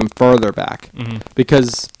go even further back Hmm.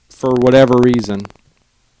 because for whatever reason.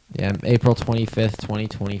 Yeah, April 25th,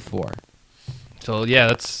 2024. So yeah,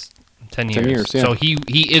 that's 10 years. 10 years, yeah. So he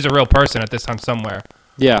is a real person at this time somewhere.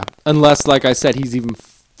 Yeah, unless, like I said, he's even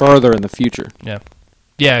further in the future. Yeah.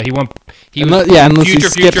 Yeah, he went. He Unless- was yeah, unless he future.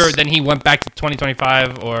 skips- Then he went back to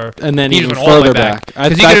 2025, or And then he even just went all the way further back. I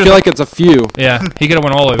 'Cause he feel could've- like it's a few. Yeah, he could have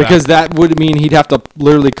went all the way Because that would mean he'd have to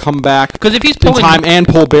literally come back because if he's in pulling time and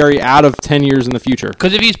pull Barry out of 10 years in the future.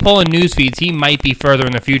 because if he's pulling news feeds, he might be further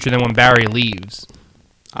in the future than when Barry leaves.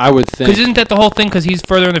 I would Because think. isn't that the whole thing? Because he's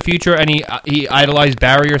further in the future and he idolized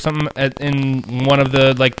Barry or something in one of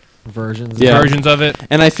the Versions. Yeah. versions of it.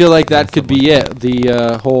 And I feel like that could be it.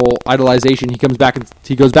 The whole idolization. He comes back.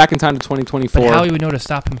 He goes back in time to 2024. But how he would know to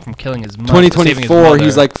stop him from killing his mother? 2024.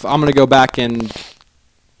 He's like, I'm gonna go back and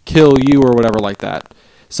kill you or whatever like that.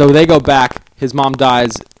 So they go back. His mom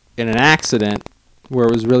dies in an accident where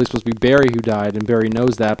it was really supposed to be Barry who died, and Barry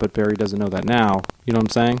knows that, but Barry doesn't know that now. You know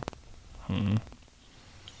what I'm saying?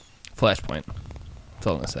 Flashpoint. That's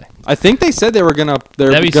all I'm gonna say. I think they said they're That'd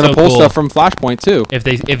gonna be so pull cool. stuff from Flashpoint too.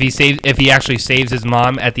 If he actually saves his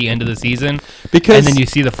mom at the end of the season, Because and then you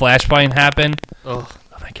see the Flashpoint happen. Oh,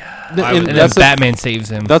 Oh my god! And And then that's the- Batman saves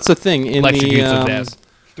him. that's the thing in Electrocutes his the ass.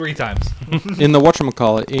 3 times. in the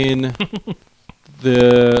whatchamacallit, in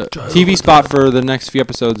the TV spot for the next few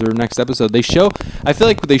episodes or next episode, they show. I feel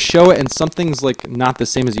like they show it, and something's like not the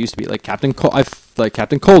same as it used to be. Like Captain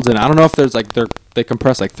Cold's in. I don't know if there's like they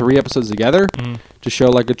compress like 3 episodes together to show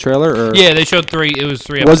like a trailer, or Yeah, they showed 3. It was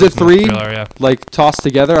 3 Was episodes. it in the 3? trailer, yeah. like tossed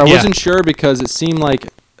together. I Yeah. wasn't sure because it seemed like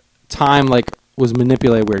time like was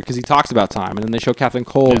manipulated weird because he talks about time, and then they show Captain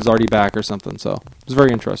Cold's already back or something. So it was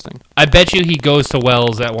very interesting. I bet you he goes to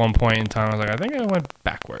Wells at one point in time. I was like, I think I went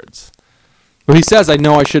backwards. But he says, "I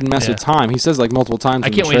know I shouldn't mess Yeah. with time." He says like multiple times. I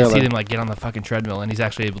in can't the wait to trailer. see them like get on the fucking treadmill, and he's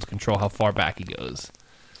actually able to control how far back he goes.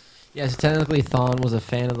 Yeah, so technically Thawne was a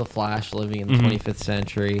fan of the Flash living in the Mhm. 25th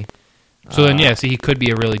century. So then, yeah, see, he could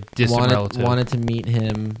be a really distant wanted, relative. wanted to meet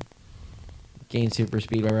him, gain super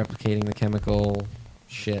speed by replicating the chemical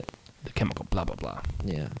shit. The chemical, blah blah blah.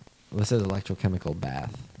 Yeah. Well, this is electrochemical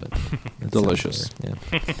bath, but that sounds Delicious. better.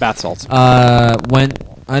 Yeah. Bath salts.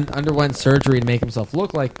 Underwent surgery to make himself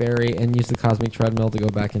look like Barry and used the cosmic treadmill to go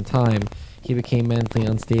back in time. He became mentally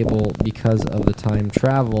unstable because of the time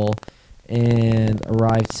travel and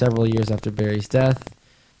arrived several years after Barry's death.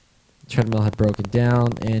 The treadmill had broken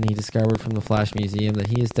down, and he discovered from the Flash Museum that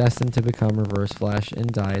he is destined to become Reverse Flash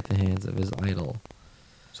and die at the hands of his idol.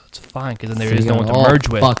 So it's fine because then there So is he no got one to all merge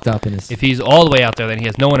with. Fucked up in his. If he's all the way out there, then he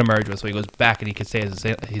has no one to merge with. So he goes back and he can stay as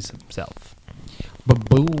he's himself.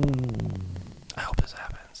 Boom. I hope this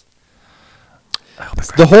happens. I hope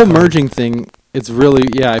it The whole cracks. merging thing, it's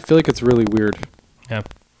really, I feel like it's really weird. Yeah,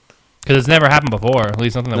 because it's never happened before. At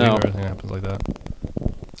least nothing that No. we've ever seen happens like that.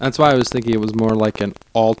 That's why I was thinking it was more like an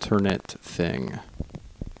alternate thing.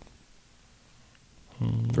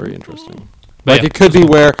 Very interesting. But Like yeah, it could be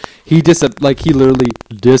where he he literally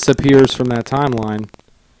disappears from that timeline.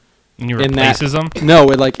 and he in that- replaces them. No,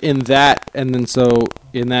 in that, and then so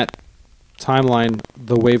in that timeline,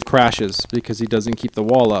 the wave crashes because he doesn't keep the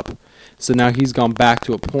wall up. So now he's gone back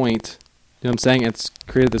to a point. You know what I'm saying? It's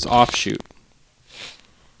created this offshoot.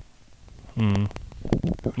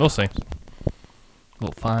 We'll see.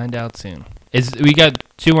 We'll find out soon. We got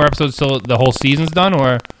 2 more episodes till the whole season's done,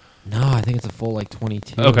 or No, I think it's a full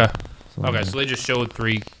 22. okay? Something Okay, like so they just showed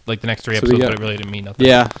 3, like the next 3 So we episodes, got- but it really didn't mean nothing.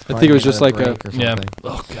 Yeah, I Probably think it was get just a like a. break or Yeah. something.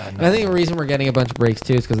 Oh god. And I think the reason we're getting a bunch of breaks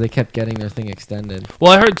too is because they kept getting their thing extended.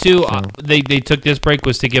 Well, I heard too. So- They took this break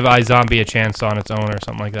was to give iZombie a chance on its own or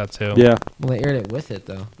something like that too. Yeah, Well, they aired it with it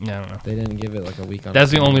though. Yeah, I don't know. They didn't give it like a week on.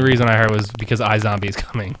 That's the its own. only reason I heard was because iZombie is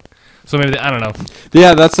coming. So maybe I don't know.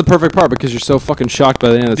 yeah, that's the perfect part because you're so fucking shocked by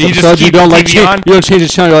the end of this You just episode. You keep don't like TV on? you don't change the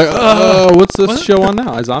channel. You're like, oh, what's this show on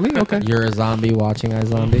now? iZombie? Okay. You're a zombie watching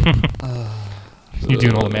iZombie. You're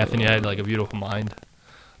doing all the math in your head like a beautiful mind.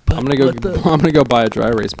 I'm gonna go buy a dry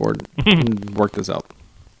erase board and work this out.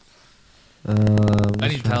 I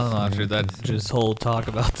need Tylenol after that just whole talk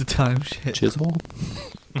about the time shit. Chisel.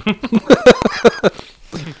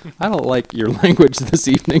 I don't like your language this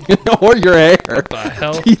evening or your hair. What the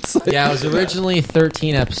hell? It's like- Yeah, it was originally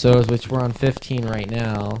 13 episodes, which we're on 15 right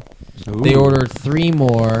now. Ooh. They ordered 3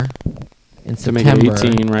 more in to make September. it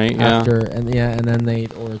 18, right? Yeah. After and then they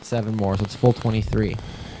ordered 7 more, so it's full 23.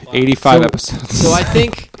 85 So- episodes. So I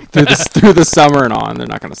think, through the summer and on, they're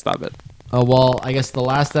not going to stop it. well, I guess the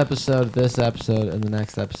last episode, this episode, and the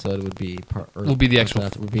next episode would be Will be the actual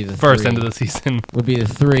would be the First 3. end of the season. would be the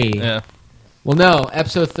 3. Yeah. Well, no,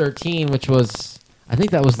 episode 13, which was I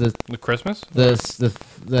think that was the Christmas?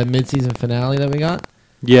 mid-season finale that we got.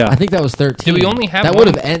 Yeah. I think that was 13. Did we only have that one?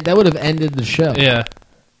 would have ended the show. Yeah.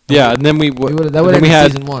 Yeah, and then that would then have we ended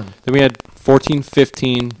had season 1. then we had 14,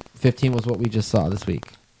 15. 15 was what we just saw this week.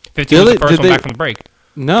 15 was Did the first they- one back from the break.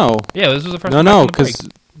 No, Yeah, this was the first no, one no, back from the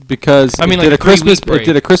break. because I mean, it like did a a 3-week Christmas break. it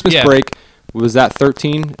did a Christmas Yeah. break. Was that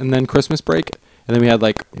 13 and then Christmas break, and then we had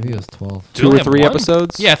like Maybe it was 12. Did we 2 or only have 3 one?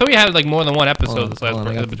 episodes. Yeah, I thought we had like more than one episode Hold on, this last hold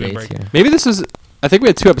on, I got the between dates break. here. Maybe this was. I think we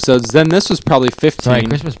had 2 episodes. Then this was probably 15. Sorry,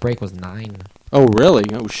 Christmas break was 9. Oh really?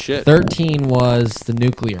 Oh shit. 13 was the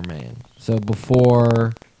Nuclear Man. So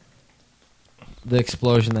before the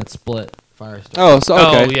explosion that split Firestorm. Oh, so okay.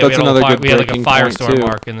 Oh, yeah, we That's had a another fire, good we had like a breaking point, firestorm too.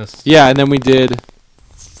 mark in this. Yeah, and then we did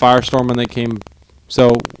Firestorm when they came.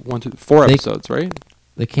 So 4 They- episodes, right?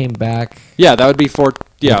 They came back. Yeah, that would be 4.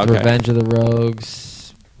 Yeah, with okay. Revenge of the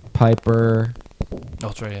Rogues, Piper, Oh,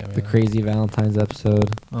 that's right. Yeah, the Crazy Valentine's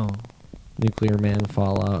episode, Oh. Nuclear Man,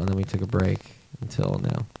 Fallout, and then we took a break until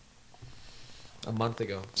now. A month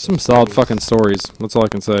ago. Some solid fucking stories. That's all I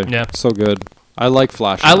can say. Yeah. So good. I like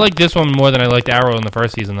Flash. I like this one more than I liked Arrow in the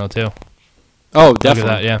first season, though, too. Oh, Look at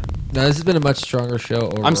definitely. that, yeah. No, this has been a much stronger show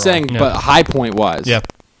overall. I'm saying, Yeah. but high point wise. Yeah.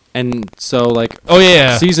 And so, like, Oh,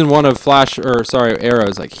 yeah. season 1 of Flash, or sorry, Arrow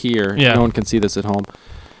is like here. Yeah. No one can see this at home.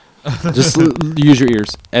 Just use your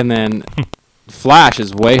ears. And then Flash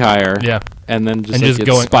is way higher. Yeah. And then just, And like, just it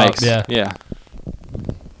going up, spikes. yeah. Yeah.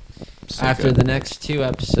 So After good. the next 2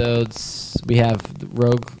 episodes, we have the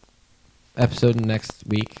Rogue episode next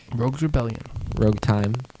week, Rogue's Rebellion. Rogue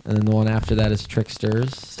Time, and then the one after that is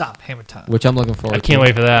Tricksters, Stop, Hammer Time. which I'm looking forward I to. can't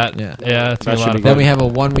wait for that. Yeah. Yeah, it's That gonna be a should lot be of Then fun. we have a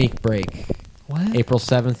 1-week break. What? April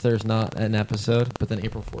 7th, there's not an episode, but then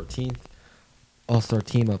April 14th, All-Star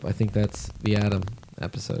Team Up. I think that's the Adam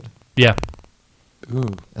episode. Yeah. Ooh,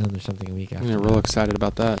 And then there's something a week after. I'm that. real excited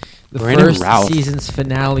about that. The Brandon first Routh. season's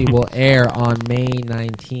finale will air on May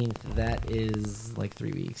 19th. That is like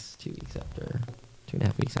 3 weeks, 2 weeks after,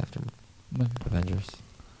 2.5 weeks after Avengers.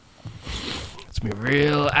 It's going to be a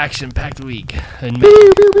real action-packed week. And A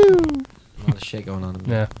lot of shit going on. In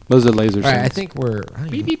yeah. Those are laser All right, I scenes. think we're. I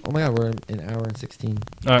don't Beep, even- beep. Oh my god, we're in an hour and 16.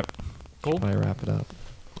 All right. Cool. Probably wrap it up.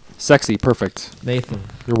 Sexy, perfect. Nathan,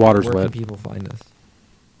 Your water's where wet. can people find us?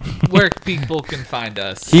 Where people can find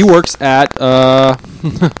us. He works at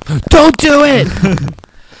Don't do it!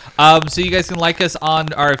 So you guys can like us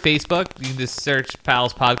on our Facebook. You can just search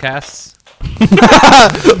Pals Podcasts.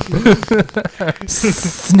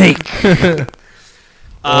 Snake.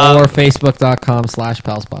 Or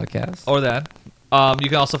Facebook.com/Pals Podcast. Or that. You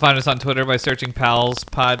can also find us on Twitter by searching Pals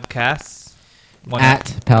Podcasts.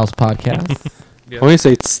 At Pals Podcast. When you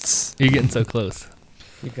say tss, You're getting so close.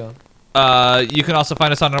 Keep going. You can also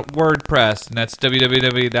find us on WordPress, and that's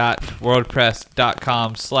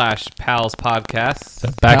www.wordpress.com/palspodcasts.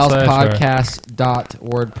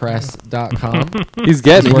 Palspodcast.wordpress.com. he's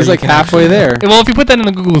getting. Where He's you like can halfway there. Well, if you put that in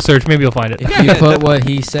the Google search, maybe you'll find it. If you put what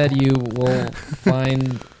he said, you will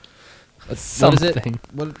find. What is it? Something.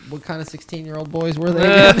 What kind of 16-year-old boys were they?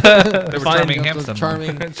 They were charming, Those handsome.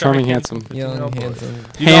 Charming, handsome. young, handsome.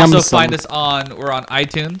 You can also Handsome. find us on. We're on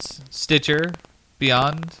iTunes, Stitcher,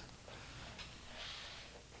 Beyond.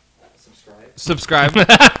 Subscribe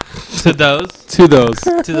to those To those.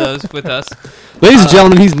 with us. Ladies and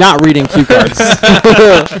gentlemen, he's not reading cue cards.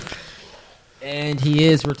 And he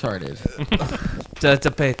is retarded. That's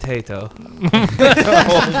a potato.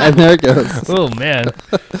 And there it goes. Oh, man.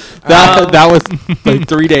 That was like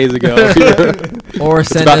 3 days ago. Or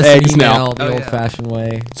send about us an eggs email now. the Oh, yeah. old-fashioned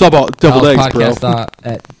way. It's all about deviled eggs, bro.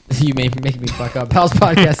 You make me fuck up.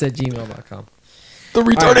 Palspodcast@gmail.com. The All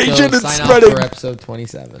right, retardation so is sign spreading. off for episode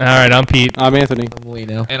 27. All right, I'm Pete. I'm Anthony. I'm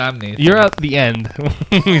Lino. And I'm Nathan. You're at the end.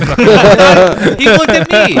 He looked at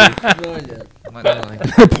me. Not yet. Mine-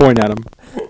 Point at him.